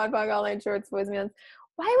 good, bad, POD, all in shorts, boys, men.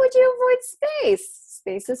 Why would you avoid space?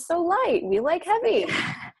 Space is so light. We like heavy.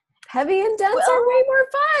 Heavy and dense are way more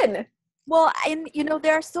fun. Well, and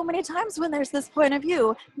there are so many times when there's this point of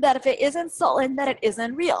view that if it isn't solid, that it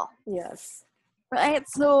isn't real. Yes. Right?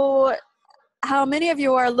 So how many of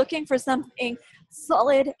you are looking for something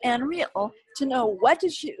solid and real to know what to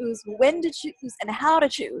choose, when to choose, and how to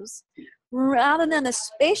choose, rather than the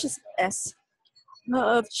spaciousness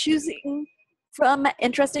of choosing from an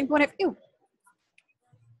interesting point of view?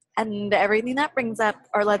 And everything that brings up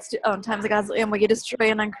our let's do times of God's and we get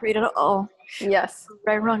destroy and uncreate it all. Yes.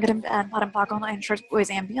 Right, wrong, good and bad, POD and POC, online, church, boys,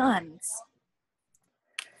 and beyonds.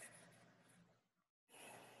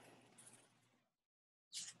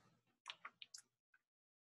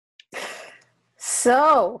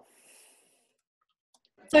 So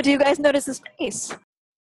do you guys notice the space?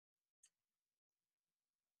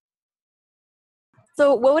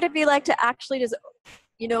 So what would it be like to actually just,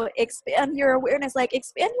 expand your awareness,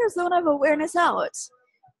 expand your zone of awareness out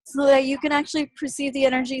so that you can actually perceive the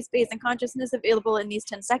energy, space, and consciousness available in these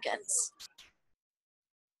 10 seconds?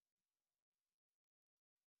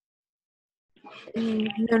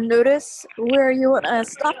 Notice where you want to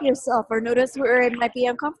stop yourself, or notice where it might be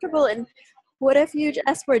uncomfortable. And what if you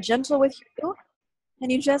just were gentle with you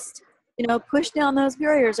and you just, push down those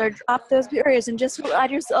barriers or drop those barriers and just allow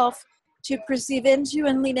yourself to perceive into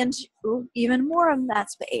and lean into even more of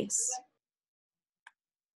that space?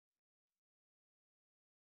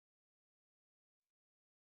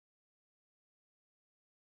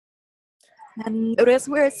 And notice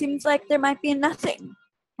where it seems like there might be nothing.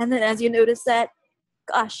 And then as you notice that,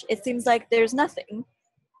 gosh, it seems like there's nothing,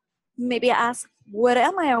 maybe ask, what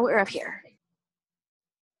am I aware of here?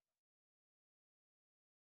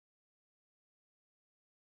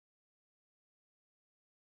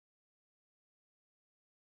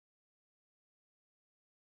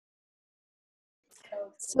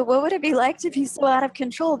 So what would it be like to be so out of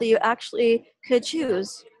control that you actually could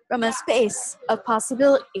choose from a space of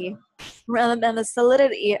possibility rather than the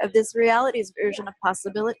solidity of this reality's version of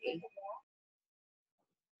possibility?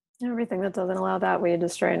 everything that doesn't allow that, we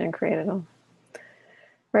destroy and create it all.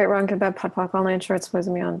 Right, wrong, good, bad, POD, POC, online, shorts, boys,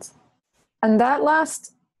 and beyonds. And that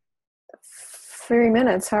last 3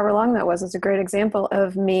 minutes, however long that was a great example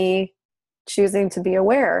of me choosing to be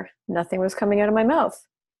aware. Nothing was coming out of my mouth.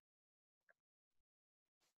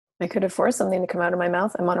 I could have forced something to come out of my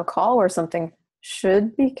mouth. I'm on a call where something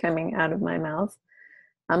should be coming out of my mouth.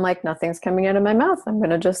 I'm like, nothing's coming out of my mouth. I'm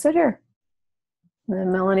going to just sit here. And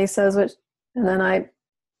then Melanie says, and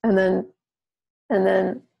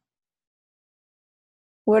then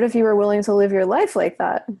what if you were willing to live your life like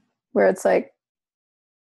that? Where it's like,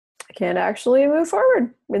 I can't actually move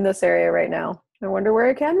forward in this area right now. I wonder where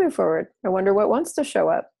I can move forward. I wonder what wants to show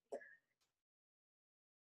up.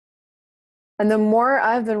 And the more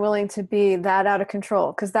I've been willing to be that out of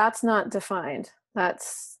control, because that's not defined,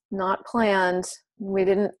 that's not planned. We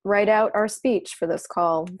didn't write out our speech for this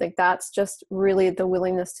call. Like, that's just really the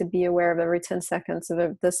willingness to be aware of every 10 seconds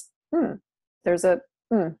of this, there's a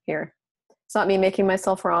here. It's not me making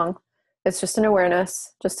myself wrong. It's just an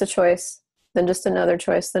awareness, just a choice, then just another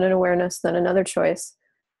choice, then an awareness, then another choice.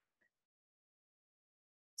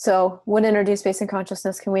 So what energy, space, and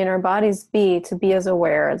consciousness can we in our bodies be to be as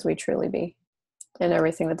aware as we truly be? And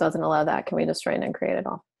everything that doesn't allow that, can we destroy and uncreate it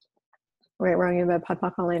all? Right, wrong, in bed, POD,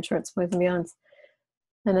 POC, all insurance, boys and beyonds.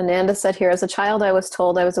 And Ananda said here, as a child, I was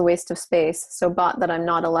told I was a waste of space, so bought that I'm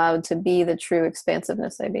not allowed to be the true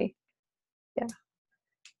expansiveness I be. Yeah.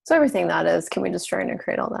 So everything that is, can we destroy and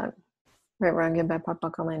uncreate all that? Right, wrong, in bed, POD,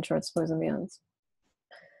 POC, all insurance, boys and beyonds.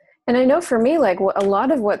 And I know for me, like, a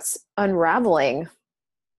lot of what's unraveling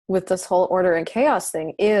with this whole order and chaos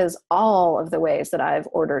thing is all of the ways that I've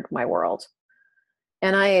ordered my world.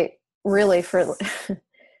 And I really,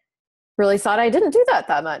 really thought I didn't do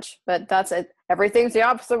that much, but that's it. Everything's the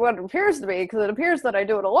opposite of what it appears to be, because it appears that I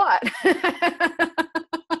do it a lot.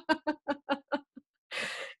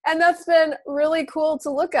 And that's been really cool to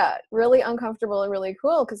look at, really uncomfortable and really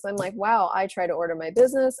cool, because I'm like, wow, I try to order my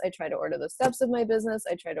business. I try to order the steps of my business.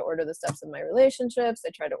 I try to order the steps of my relationships. I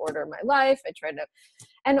try to order my life.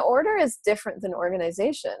 And order is different than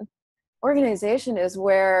organization. Organization is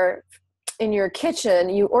where in your kitchen,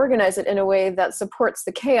 you organize it in a way that supports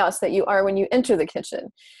the chaos that you are when you enter the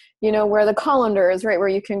kitchen. You know, where the colander is right where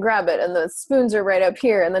you can grab it, and the spoons are right up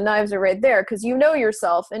here, and the knives are right there, because you know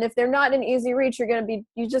yourself. And if they're not in easy reach, you're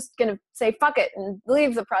just going to say, fuck it, and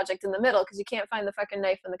leave the project in the middle because you can't find the fucking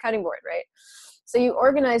knife and the cutting board, right? So you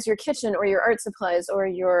organize your kitchen or your art supplies or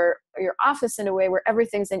your office in a way where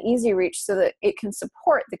everything's in easy reach so that it can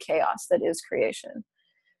support the chaos that is creation.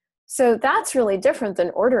 So that's really different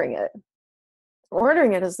than ordering it.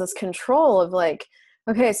 Ordering it is this control of like,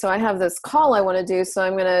 okay, so I have this call I want to do, so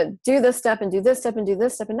I'm going to do this step and do this step and do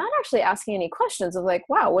this step, and not actually asking any questions of like,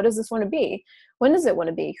 wow, what does this want to be? When does it want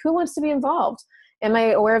to be? Who wants to be involved? Am I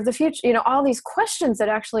aware of the future? You know, all these questions that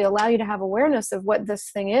actually allow you to have awareness of what this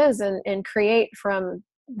thing is and create from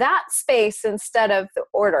that space instead of the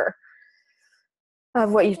order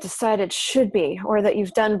of what you've decided should be or that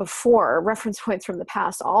you've done before, reference points from the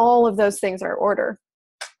past. All of those things are order.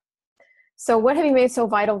 So what have you made so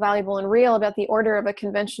vital, valuable, and real about the order of a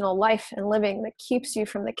conventional life and living that keeps you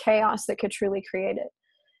from the chaos that could truly create it?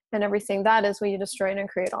 And everything that is, will you destroy and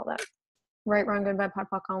uncreate all that? Right, wrong, good, bad, POD,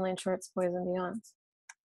 POC, online, shorts, boys, and beyonds.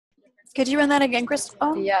 Could you run that again,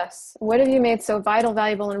 Crystal? Yes. What have you made so vital,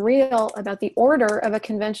 valuable, and real about the order of a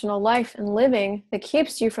conventional life and living that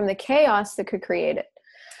keeps you from the chaos that could create it?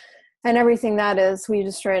 And everything that is, will you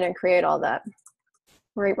destroy and uncreate all that?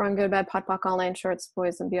 Right, wrong, good, bad, POD, POC, online, shorts,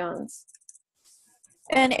 boys, and beyonds.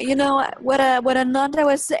 And you know what Ananda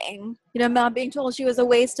was saying, you know, about being told she was a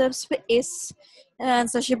waste of space, and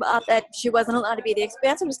so she thought that she wasn't allowed to be the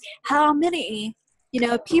expansive. How many, you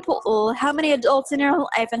know, people, how many adults in your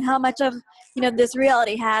life, and how much of, you know, this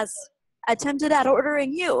reality has attempted at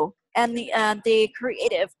ordering you and the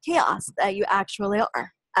creative chaos that you actually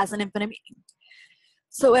are as an infinite being.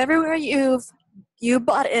 So everywhere you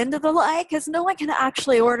bought into the lie, because no one can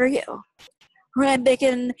actually order you. Right, they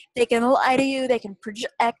can lie to you, they can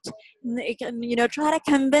project, they can, you know, try to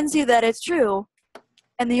convince you that it's true.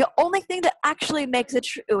 And the only thing that actually makes it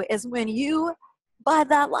true is when you buy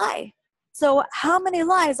that lie. So how many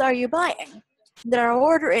lies are you buying that are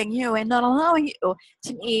ordering you and not allowing you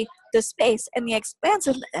to be the space and the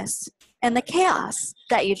expansiveness and the chaos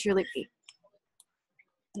that you truly be?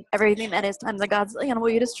 And everything that is times of God's land,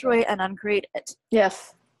 will you destroy and uncreate it?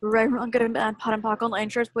 Yes. Right, wrong, good and bad, POD and POC, online,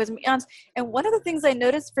 shorts, boys and beyonds. And one of the things I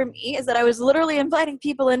noticed for me is that I was literally inviting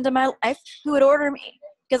people into my life who would order me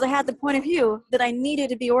because I had the point of view that I needed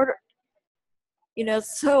to be ordered. You know,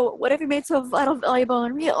 so what have you made so vital, valuable,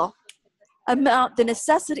 and real about the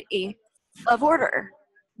necessity of order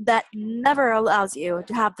that never allows you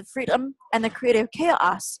to have the freedom and the creative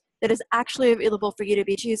chaos that is actually available for you to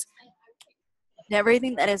be choosing? And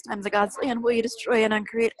everything that is times of God's land, will you destroy and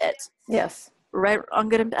uncreate it? Yes. Right, wrong,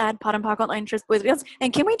 good and bad, POD and POC, online, shorts, boys and beyonds.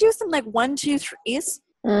 And can we do some like 1, 2, 3s?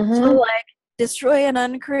 Mm-hmm. So like destroy and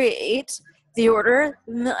uncreate the order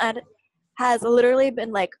that has literally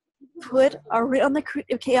been like put around the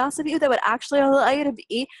creative chaos of you that would actually allow you to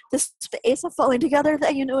be the space of falling together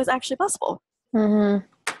that you know is actually possible. Mm-hmm.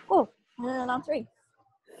 Oh, and on 3.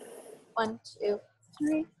 1, 2,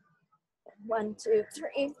 3. 1, 2,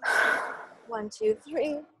 3. 1, 2,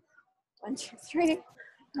 3. 1, 2, 3.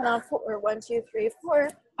 And on 4, 1, 2, 3, 4.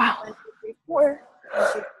 Wow. 1, 2, 3, 4. 1,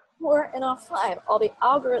 2, 3, 4. And on 5, all the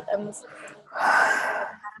algorithms.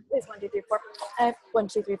 Is 1, 2, 3, 4, 5. 1,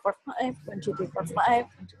 2, 3, 4, 5. 1, 2, 3, 4, 5. 1,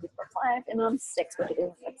 2, 3, 4, 5. And on 6, 1, 2, 3,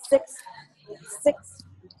 4, 5, 6. 6.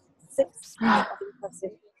 6.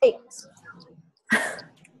 8.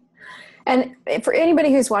 And for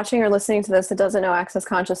anybody who's watching or listening to this that doesn't know Access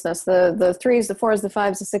Consciousness, the 3s, the 4s, the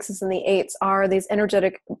 5s, the 6s, and the 8s are these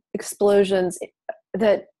energetic explosions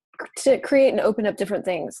that to create and open up different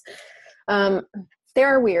things. They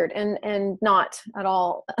are weird and not at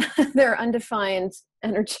all. They're undefined,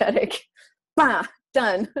 energetic. Bah,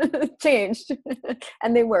 done, changed,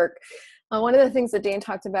 and they work. One of the things that Dane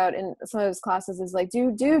talked about in some of his classes is like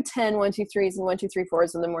do 10 1 2 3s and 1 2 3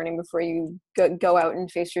 4s in the morning before you go out and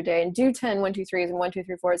face your day, and do 10 1 2 3s and 1 2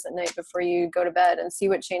 3 4s at night before you go to bed, and see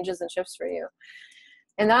what changes and shifts for you.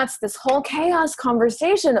 And that's this whole chaos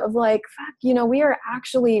conversation of like, fuck, you know, we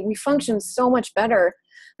function so much better.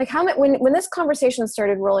 Like when this conversation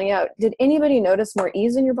started rolling out, did anybody notice more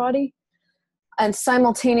ease in your body and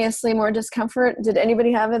simultaneously more discomfort? Did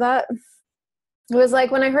anybody have that? It was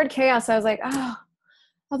like when I heard chaos, I was like, oh,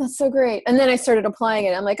 that's so great. And then I started applying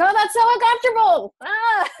it. I'm like, oh, that's so uncomfortable.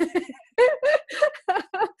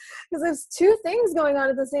 Because there's two things going on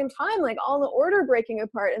at the same time, like all the order breaking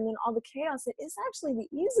apart and then all the chaos. It is actually the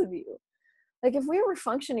ease of you. Like if we were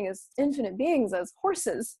functioning as infinite beings, as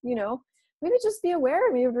horses, you know, we would just be aware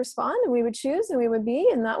and we would respond and we would choose and we would be,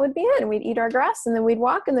 and that would be it. And we'd eat our grass and then we'd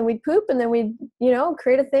walk and then we'd poop and then we'd, you know,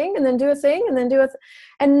 create a thing and then do a thing and then do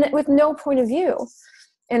and with no point of view.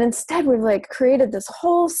 And instead we've like created this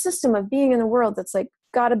whole system of being in the world that's like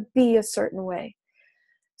got to be a certain way.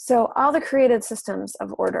 So all the created systems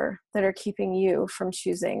of order that are keeping you from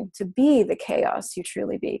choosing to be the chaos you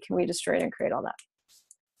truly be, can we destroy it and create all that?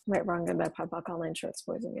 Right, wrong, good, bad, POD, POC, online, shorts,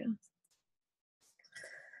 boys, and yeah.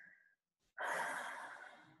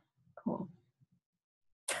 Cool.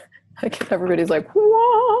 Everybody's like,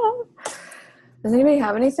 whoa. Does anybody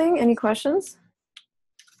have anything? Any questions?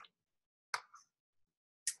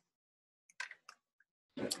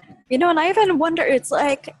 You know, and I even wonder, it's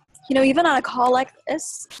like, you know, even on a call like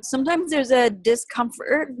this, sometimes there's a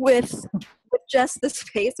discomfort with just the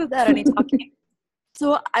space without any talking.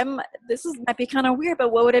 So might be kind of weird,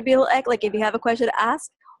 but what would it be like? Like if you have a question to ask,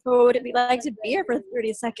 or what would it be like to be here for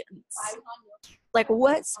 30 seconds? Like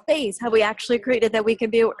what space have we actually created that we can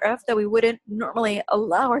be aware of that we wouldn't normally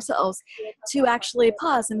allow ourselves to actually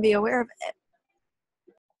pause and be aware of it?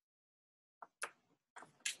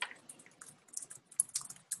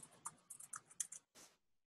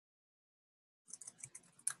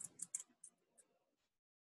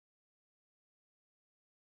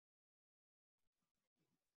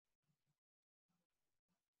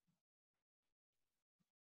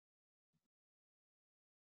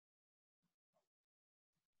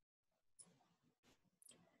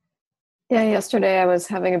 Yeah, yesterday I was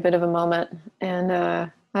having a bit of a moment and I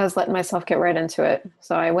was letting myself get right into it.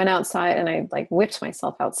 So I went outside and I like whipped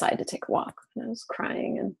myself outside to take a walk. And I was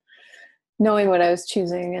crying and knowing what I was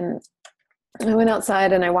choosing. And I went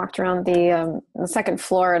outside and I walked around the second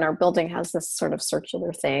floor, and our building has this sort of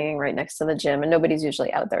circular thing right next to the gym, and nobody's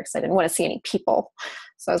usually out there because I didn't want to see any people.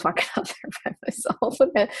 So I was walking out there by myself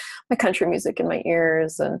with my country music in my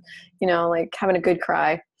ears and, you know, like having a good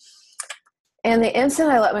cry. And the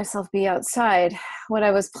instant I let myself be outside, what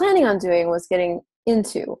I was planning on doing was getting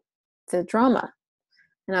into the drama.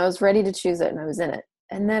 And I was ready to choose it, and I was in it.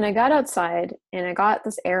 And then I got outside and I got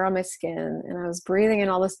this air on my skin and I was breathing in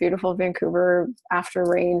all this beautiful Vancouver after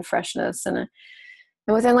rain freshness. And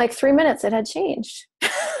within like 3 minutes it had changed.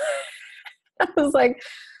 I was like,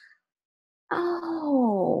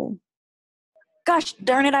 oh. Gosh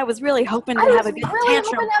darn it, I was really hoping to have a good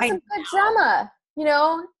tantrum. Have some good drama, you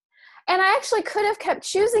know? And I actually could have kept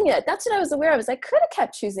choosing it. That's what I was aware of, is I could have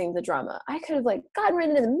kept choosing the drama. I could have like gotten right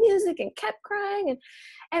into the music and kept crying.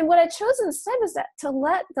 And what I chose instead was that to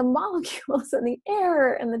let the molecules and the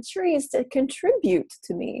air and the trees to contribute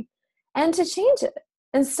to me and to change it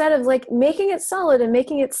instead of like making it solid and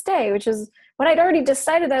making it stay, which is what I'd already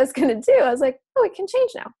decided I was going to do. I was like, oh, it can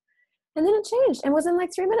change now. And then it changed. And within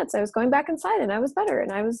like 3 minutes, I was going back inside and I was better.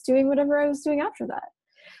 And I was doing whatever I was doing after that.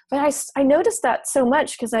 But I noticed that so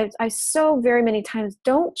much because I so very many times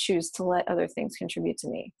don't choose to let other things contribute to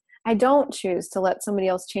me. I don't choose to let somebody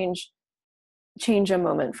else change change a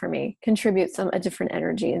moment for me, contribute a different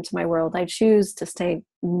energy into my world. I choose to stay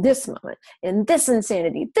in this moment, in this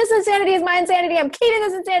insanity. This insanity is my insanity. I'm keeping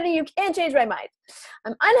this insanity. You can't change my mind.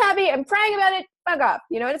 I'm unhappy. I'm crying about it. Fuck off.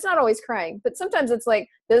 And it's not always crying, but sometimes it's like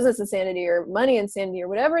business insanity or money insanity or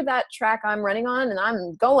whatever that track I'm running on, and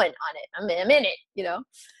I'm going on it. I'm in it,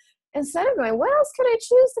 Instead of going, what else could I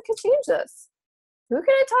choose that could change this? Who can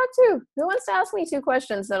I talk to? Who wants to ask me 2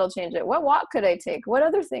 questions that'll change it? What walk could I take? What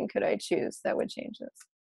other thing could I choose that would change this?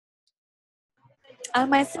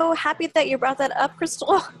 I'm so happy that you brought that up,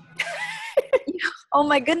 Crystal. Oh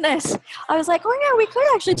my goodness. I was like, oh yeah, we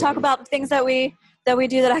could actually talk about the things that we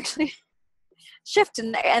do that actually shift.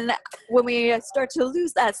 And when we start to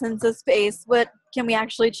lose that sense of space, what can we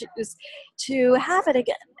actually choose to have it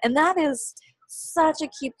again? And that is such a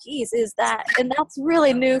key piece, is that, and that's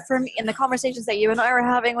really new for me in the conversations that you and I were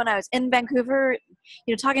having when I was in Vancouver,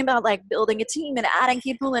 talking about like building a team and adding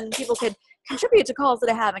people, and people could contribute to calls that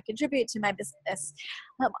I have and contribute to my business.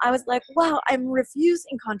 I was like, wow, I'm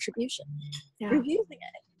refusing contribution, refusing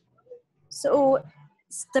it. So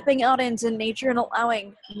stepping out into nature and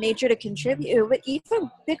allowing nature to contribute, but even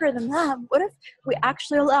bigger than that, what if we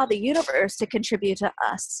actually allow the universe to contribute to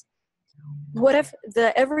us? What if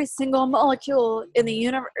every single molecule in the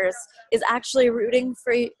universe is actually rooting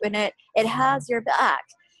for you, and it has your back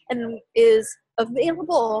and is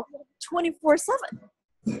available 24/7?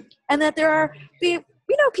 And that there are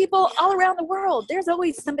people all around the world, there's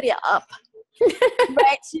always somebody up,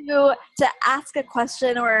 right, to ask a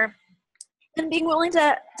question and being willing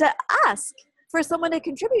to ask for someone to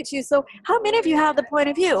contribute to. So how many of you have the point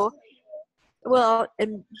of view, well,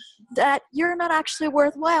 and that you're not actually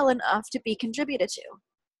worthwhile enough to be contributed to?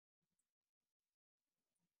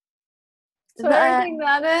 So I think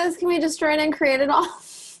that is, can we just try and create it all?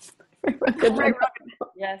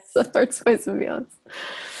 Yes. That's our choice of beyond.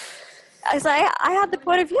 As I had the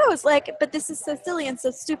point of view, I was like, but this is so silly and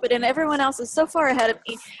so stupid, and everyone else is so far ahead of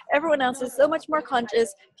me. Everyone else is so much more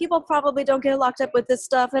conscious. People probably don't get locked up with this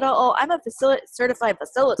stuff at all. I'm a certified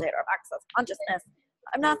facilitator of access consciousness.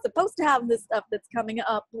 I'm not supposed to have this stuff that's coming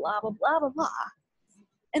up, blah, blah, blah, blah, blah.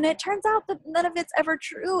 And it turns out that none of it's ever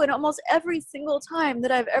true. And almost every single time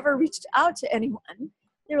that I've ever reached out to anyone,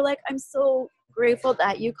 they're like, I'm so grateful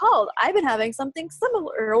that you called. I've been having something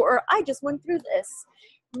similar, or I just went through this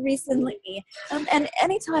recently. And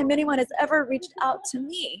anytime anyone has ever reached out to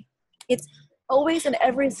me, it's always and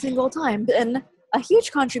every single time been a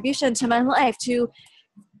huge contribution to my life to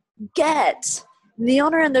get the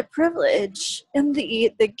honor and the privilege and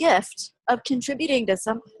the gift of contributing to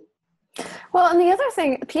something. Well, and the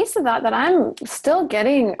other piece of that I'm still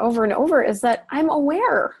getting over and over is that I'm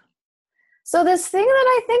aware. So this thing that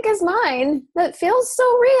I think is mine that feels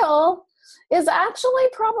so real is actually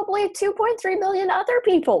probably 2.3 billion other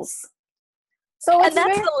people's. So and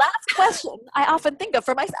that's the last question I often think of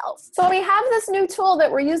for myself. So we have this new tool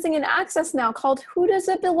that we're using in Access now called Who Does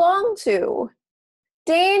It Belong To?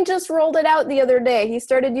 Dane just rolled it out the other day. He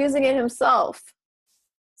started using it himself.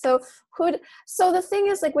 So the thing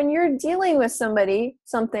is, like, when you're dealing with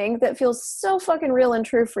something that feels so fucking real and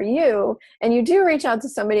true for you, and you do reach out to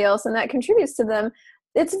somebody else and that contributes to them,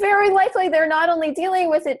 it's very likely they're not only dealing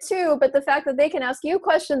with it too, but the fact that they can ask you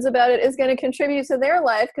questions about it is going to contribute to their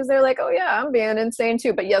life, because they're like, oh yeah, I'm being insane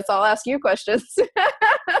too, but yes, I'll ask you questions.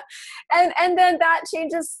 and then that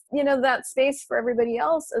changes, that space for everybody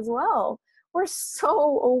else as well. We're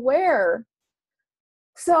so aware.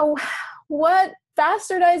 So what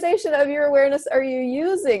bastardization of your awareness are you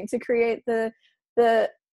using to create the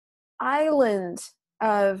island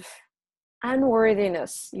of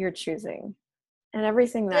unworthiness you're choosing? And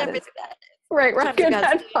everything that is. Right, Rocket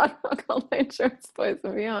Head, All My Insurance Boys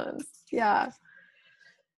and Beyond. Yeah.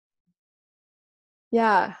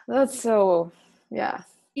 Yeah, that's so, yeah.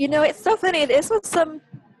 It's so funny. This was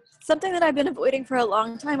something that I've been avoiding for a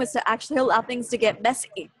long time, was to actually allow things to get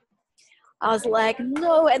messy. I was like,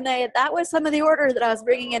 no, and that was some of the order that I was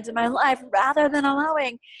bringing into my life, rather than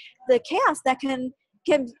allowing the chaos that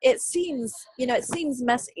it seems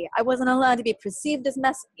messy. I wasn't allowed to be perceived as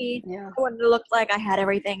messy. Yeah. I wanted to look like I had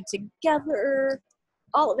everything together,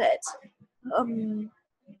 all of it.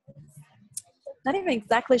 Not even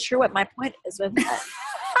exactly sure what my point is with that.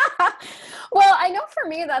 Well, I know for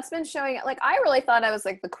me that's been showing, like, I really thought I was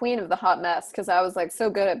like the queen of the hot mess, because I was like so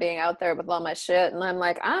good at being out there with all my shit, and I'm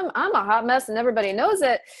like, I'm a hot mess and everybody knows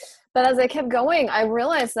it. But as I kept going, I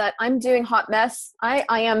realized that I'm doing hot mess. I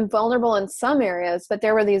am vulnerable in some areas, but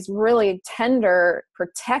there were these really tender,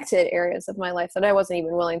 protected areas of my life that I wasn't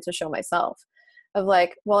even willing to show myself. of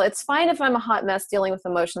like, well, it's fine if I'm a hot mess dealing with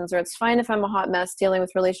emotions, or it's fine if I'm a hot mess dealing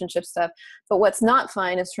with relationship stuff. But what's not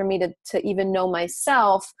fine is for me to even know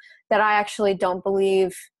myself that I actually don't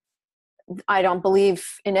believe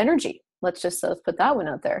in energy. Let's put that one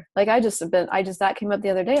out there. Like that came up the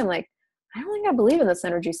other day. I'm like, I don't think I believe in this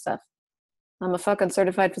energy stuff. I'm a fucking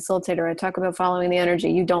certified facilitator. I talk about following the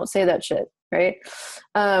energy. You don't say that shit, right?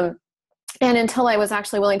 And until I was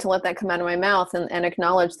actually willing to let that come out of my mouth and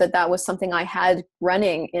acknowledge that was something I had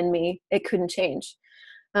running in me, it couldn't change.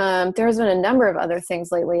 There's been a number of other things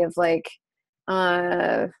lately of like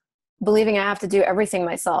believing I have to do everything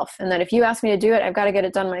myself, and that if you ask me to do it, I've got to get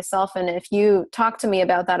it done myself. And if you talk to me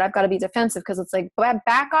about that, I've got to be defensive because it's like,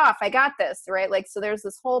 back off, I got this, right? Like, so there's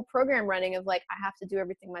this whole program running of like, I have to do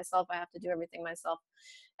everything myself.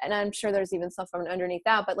 And I'm sure there's even stuff underneath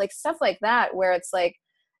that, but like stuff like that, where it's like,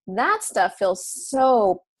 that stuff feels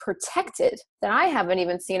so protected that I haven't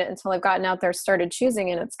even seen it until I've gotten out there, started choosing,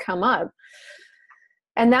 and it's come up.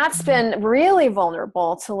 And that's been really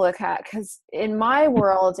vulnerable to look at, because in my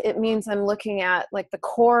world, it means I'm looking at like the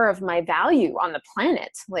core of my value on the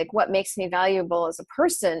planet. Like what makes me valuable as a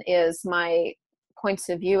person is my points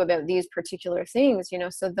of view about these particular things,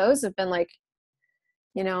 so those have been like,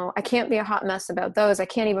 I can't be a hot mess about those. I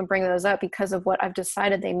can't even bring those up because of what I've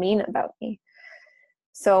decided they mean about me.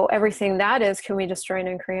 So everything that is, can we destroy and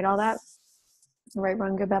uncreate all that? Right,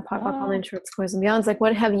 wrong, good, bad, POC, all nine shorts, boys and beyonds. Like,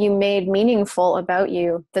 what have you made meaningful about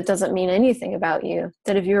you that doesn't mean anything about you?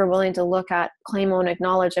 That if you were willing to look at, claim, own,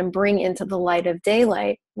 acknowledge, and bring into the light of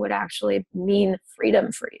daylight, would actually mean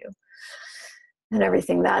freedom for you. And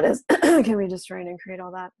everything that is, can we destroy and uncreate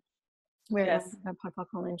all that? Right, Yes. wrong, good, bad, POC,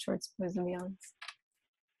 all nine shorts, boys and beyonds.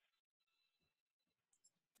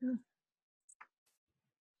 Yeah.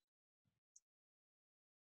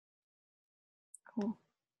 Cool.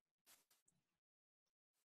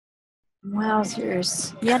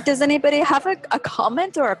 Wowzers. Yeah, does anybody have a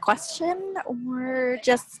comment or a question, or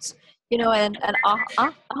just, an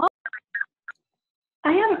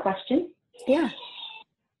I have a question. Yeah.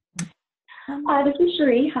 This is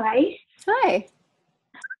Cherie. Hi. Hi.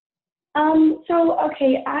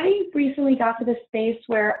 Okay, I recently got to the space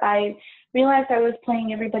where I realized I was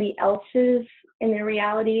playing everybody else's in their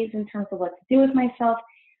realities in terms of what to do with myself.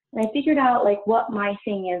 And I figured out like what my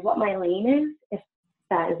thing is, what my lane is, if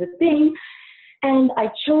that is a thing. And I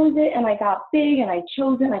chose it, and I got big, and I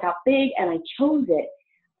chose it, and I got big, and I chose it.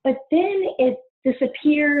 But then it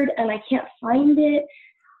disappeared, and I can't find it,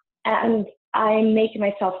 and I'm making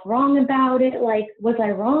myself wrong about it. Like, was I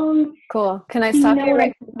wrong? Cool. Can I stop you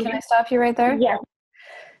right? Can I stop you right there? Yes.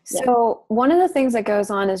 So one of the things that goes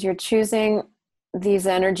on is you're choosing these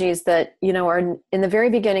energies that, are in the very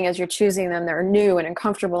beginning, as you're choosing them, they're new and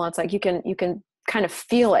uncomfortable. And it's like, you can kind of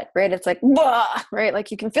feel it, right? It's like, right?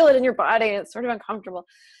 Like you can feel it in your body, and it's sort of uncomfortable.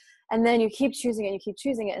 And then you keep choosing it,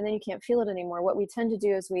 and then you can't feel it anymore. What we tend to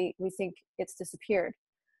do is we think it's disappeared.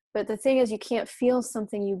 But the thing is, you can't feel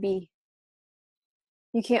something you be.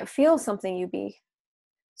 You can't feel something you be.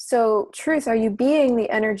 So, truth, are you being the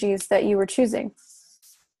energies that you were choosing?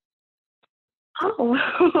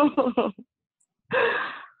 Oh.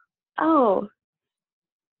 Oh.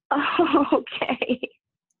 Okay.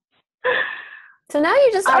 So now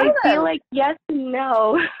you just are I feel them. like yes and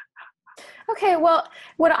no. Okay, well,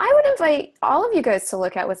 what I would invite all of you guys to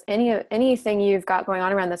look at with anything you've got going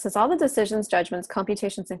on around this is all the decisions, judgments,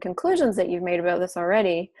 computations, and conclusions that you've made about this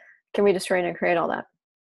already. Can we destroy and create all that?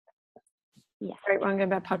 Yes. Right, wrong, good,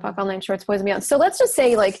 bad, POC, all nine shorts, boys and beyond. So let's just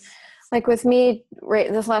say like with me,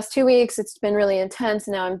 right, this last 2 weeks, it's been really intense.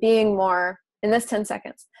 Now I'm being more in this 10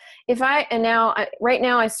 seconds. Right now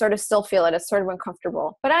I sort of still feel it. It's sort of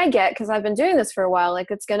uncomfortable, but I get, because I've been doing this for a while,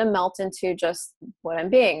 like it's going to melt into just what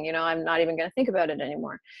I'm being, I'm not even going to think about it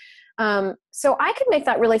anymore. So I could make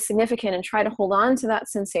that really significant and try to hold on to that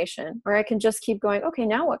sensation, or I can just keep going, okay,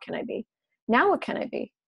 now what can I be? Now what can I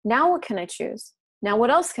be? Now what can I choose? Now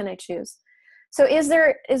what else can I choose? So is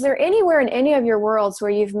there anywhere in any of your worlds where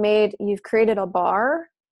you've created a bar,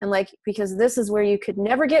 and like, because this is where you could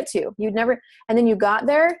never get to, and then you got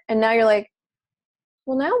there, and now you're like,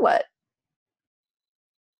 well, now what?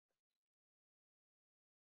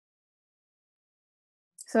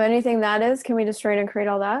 So anything that is, can we destroy it and create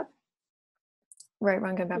all that? Right,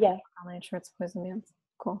 wrong, good, bad, Yes. all nine shorts, poison man.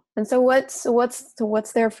 Cool. And so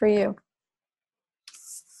what's there for you?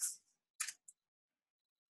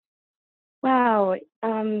 Wow.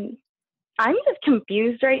 I'm just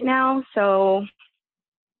confused right now. So,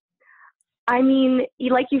 I mean,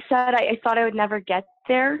 like you said, I thought I would never get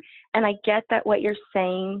there. And I get that what you're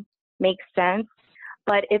saying makes sense.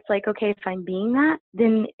 But it's like, okay, if I'm being that,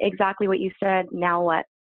 then exactly what you said, now what?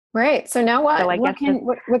 Right. So now what? So I What guess can just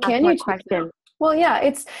what ask can more you choose now? questions. Well, yeah,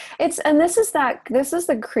 it's and this is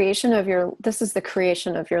the creation of your this is the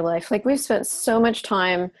creation of your life. Like we've spent so much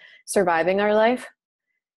time surviving our life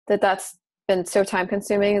that's been so time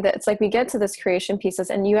consuming that it's like we get to this creation pieces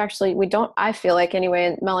and you actually we don't I feel like anyway,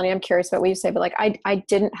 and Melanie, I'm curious about what you say, but like I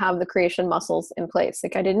didn't have the creation muscles in place.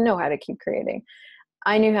 Like I didn't know how to keep creating.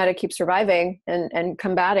 I knew how to keep surviving and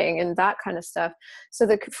combating and that kind of stuff. So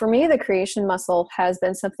for me, the creation muscle has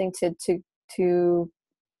been something to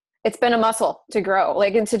it's been a muscle to grow,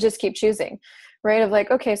 like, and to just keep choosing, right? Of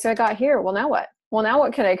like, okay, so I got here. Well, now what? Well, now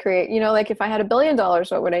what can I create? You know, like if I had $1 billion,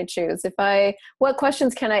 what would I choose? What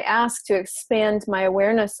questions can I ask to expand my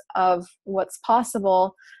awareness of what's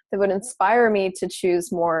possible that would inspire me to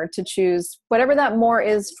choose more, to choose whatever that more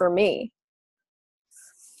is for me?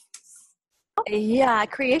 Yeah,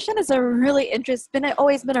 creation is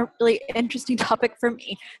always been a really interesting topic for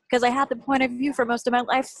me because I had the point of view for most of my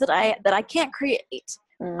life that I can't create.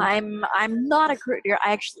 I'm not a creator.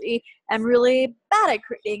 I actually am really bad at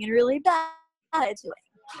creating and really bad at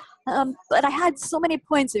doing. But I had so many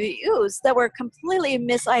points of views that were completely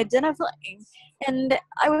misidentifying, and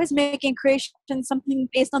I was making creation something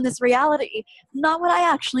based on this reality, not what I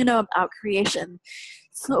actually know about creation.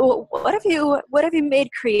 So what if you made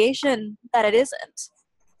creation that it isn't?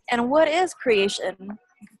 And what is creation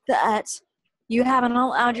that you haven't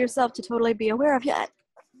allowed yourself to totally be aware of yet?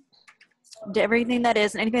 Everything that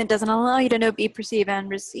is and anything that doesn't allow you to know, be, perceive, and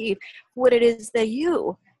receive what it is that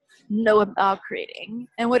you know about creating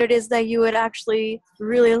and what it is that you would actually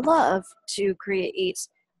really love to create.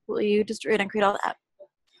 Will you destroy it and create all that?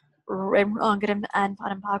 Right, wrong, good and bad,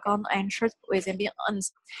 pot and pock, online, shorts, boys, and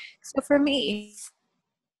beyonds. So for me,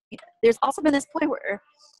 there's also been this point where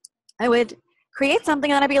I would create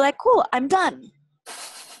something and I'd be like, cool, I'm done.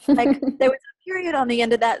 Like there was a period on the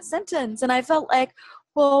end of that sentence and I felt like,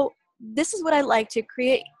 well, this is what I like to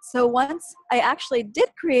create. So once I actually did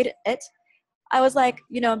create it, I was like,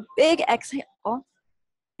 big exhale,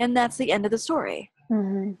 and that's the end of the story.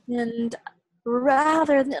 Mm-hmm. And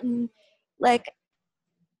rather than like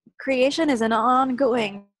creation is an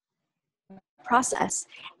ongoing process,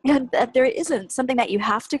 and that there isn't something that you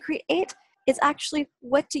have to create. It's actually,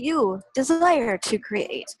 what do you desire to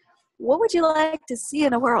create? What would you like to see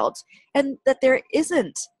in the world? And that there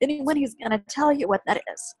isn't anyone who's going to tell you what that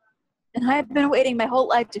is. And I've been waiting my whole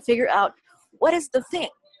life to figure out what is the thing.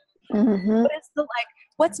 Mm-hmm. What is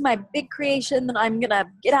what's my big creation that I'm going to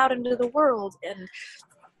get out into the world, and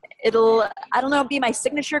it'll, I don't know, be my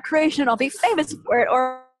signature creation. I'll be famous for it,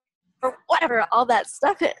 or whatever all that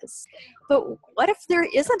stuff is. But what if there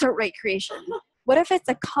isn't a right creation? What if it's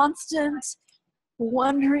a constant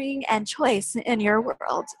wondering and choice in your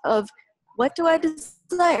world of what do I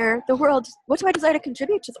desire the world? What do I desire to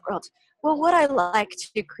contribute to the world? Well, what I like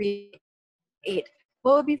to create,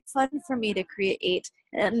 what would be fun for me to create?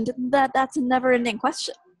 And that's a never-ending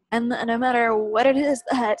question. And no matter what it is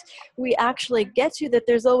that we actually get to, that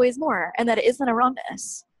there's always more, and that it isn't a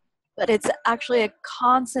wrongness, but it's actually a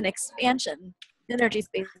constant expansion, energy,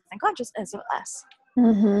 space, and consciousness of us.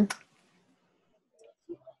 Mm-hmm.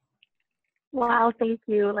 Wow, thank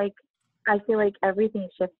you. Like, I feel like everything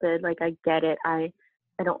shifted. Like, I get it. I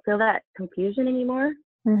don't feel that confusion anymore.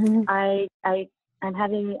 Mm-hmm. I'm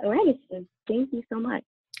having awareness. Thank you so much.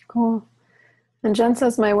 Cool. And Jen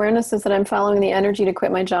says, my awareness is that I'm following the energy to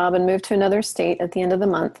quit my job and move to another state at the end of the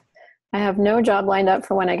month. I have no job lined up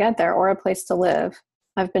for when I get there or a place to live.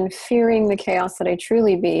 I've been fearing the chaos that I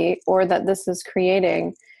truly be, or that this is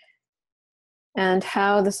creating, and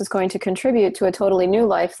how this is going to contribute to a totally new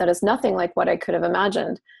life that is nothing like what I could have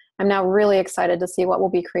imagined. I'm now really excited to see what will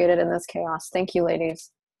be created in this chaos. Thank you,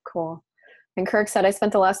 ladies. Cool. And Kirk said, I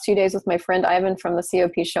spent the last 2 days with my friend Ivan from the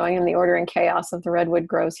COP showing him the order and chaos of the redwood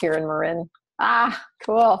groves here in Marin. Ah,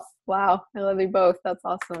 cool. Wow. I love you both. That's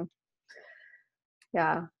awesome.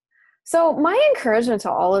 Yeah. So my encouragement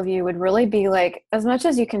to all of you would really be like, as much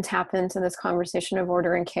as you can tap into this conversation of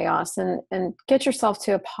order and chaos, and get yourself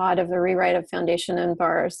to a pod of the rewrite of Foundation and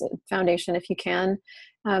Bars Foundation if you can,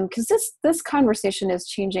 because this conversation is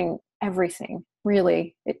changing everything.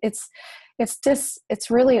 Really, it's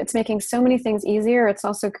making so many things easier. It's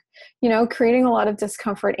also, creating a lot of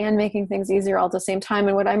discomfort and making things easier all at the same time.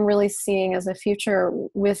 And what I'm really seeing as a future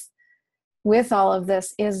with all of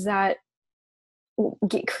this is that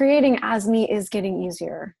creating as me is getting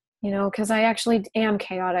easier, because I actually am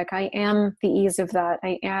chaotic. I am the ease of that.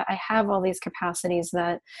 I have all these capacities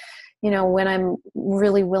that, when I'm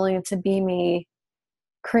really willing to be me,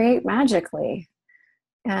 create magically.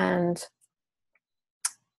 And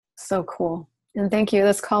so cool. And thank you.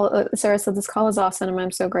 This call, Sarah said, this call is awesome, and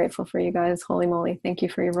I'm so grateful for you guys. Holy moly. Thank you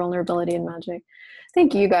for your vulnerability and magic.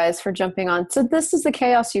 Thank you guys for jumping on. So this is the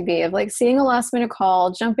chaos you be of like seeing a last minute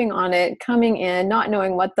call, jumping on it, coming in, not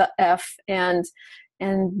knowing what the F, and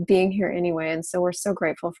being here anyway. And so we're so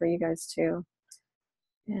grateful for you guys too.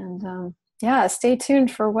 And yeah, stay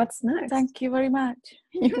tuned for what's next. Thank you very much.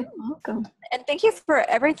 You're welcome. And thank you for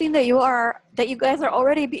everything that you guys are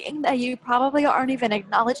already being, that you probably aren't even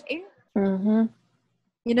acknowledging. Mm-hmm.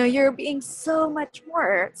 You know, you're being so much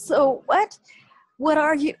more. So what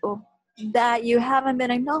are you that you haven't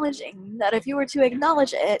been acknowledging, that if you were to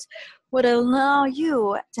acknowledge it, would allow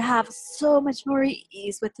you to have so much more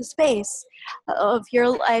ease with the space of your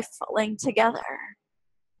life falling together?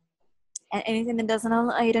 And anything that doesn't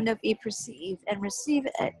allow you to be perceived and receive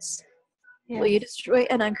it, will you destroy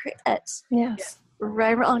and uncreate it? Yes.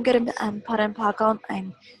 Right, wrong, good and bad, pot and pockle,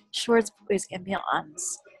 and shorts, boys, and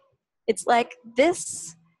beyonds. It's like,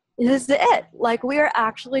 this is it. Like, we are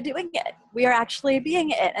actually doing it. We are actually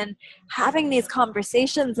being it, and having these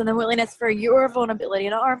conversations, and the willingness for your vulnerability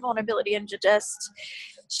and our vulnerability, and to just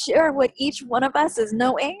share what each one of us is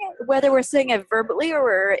knowing, whether we're saying it verbally or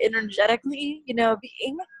we're energetically, you know,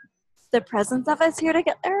 being the presence of us here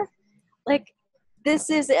together. Like, this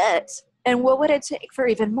is it. And what would it take for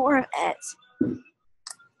even more of it?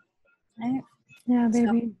 Right? Yeah,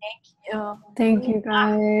 baby. So, thank you. Thank you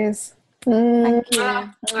guys. Thank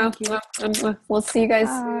you. We'll see you guys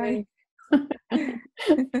soon.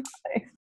 Bye.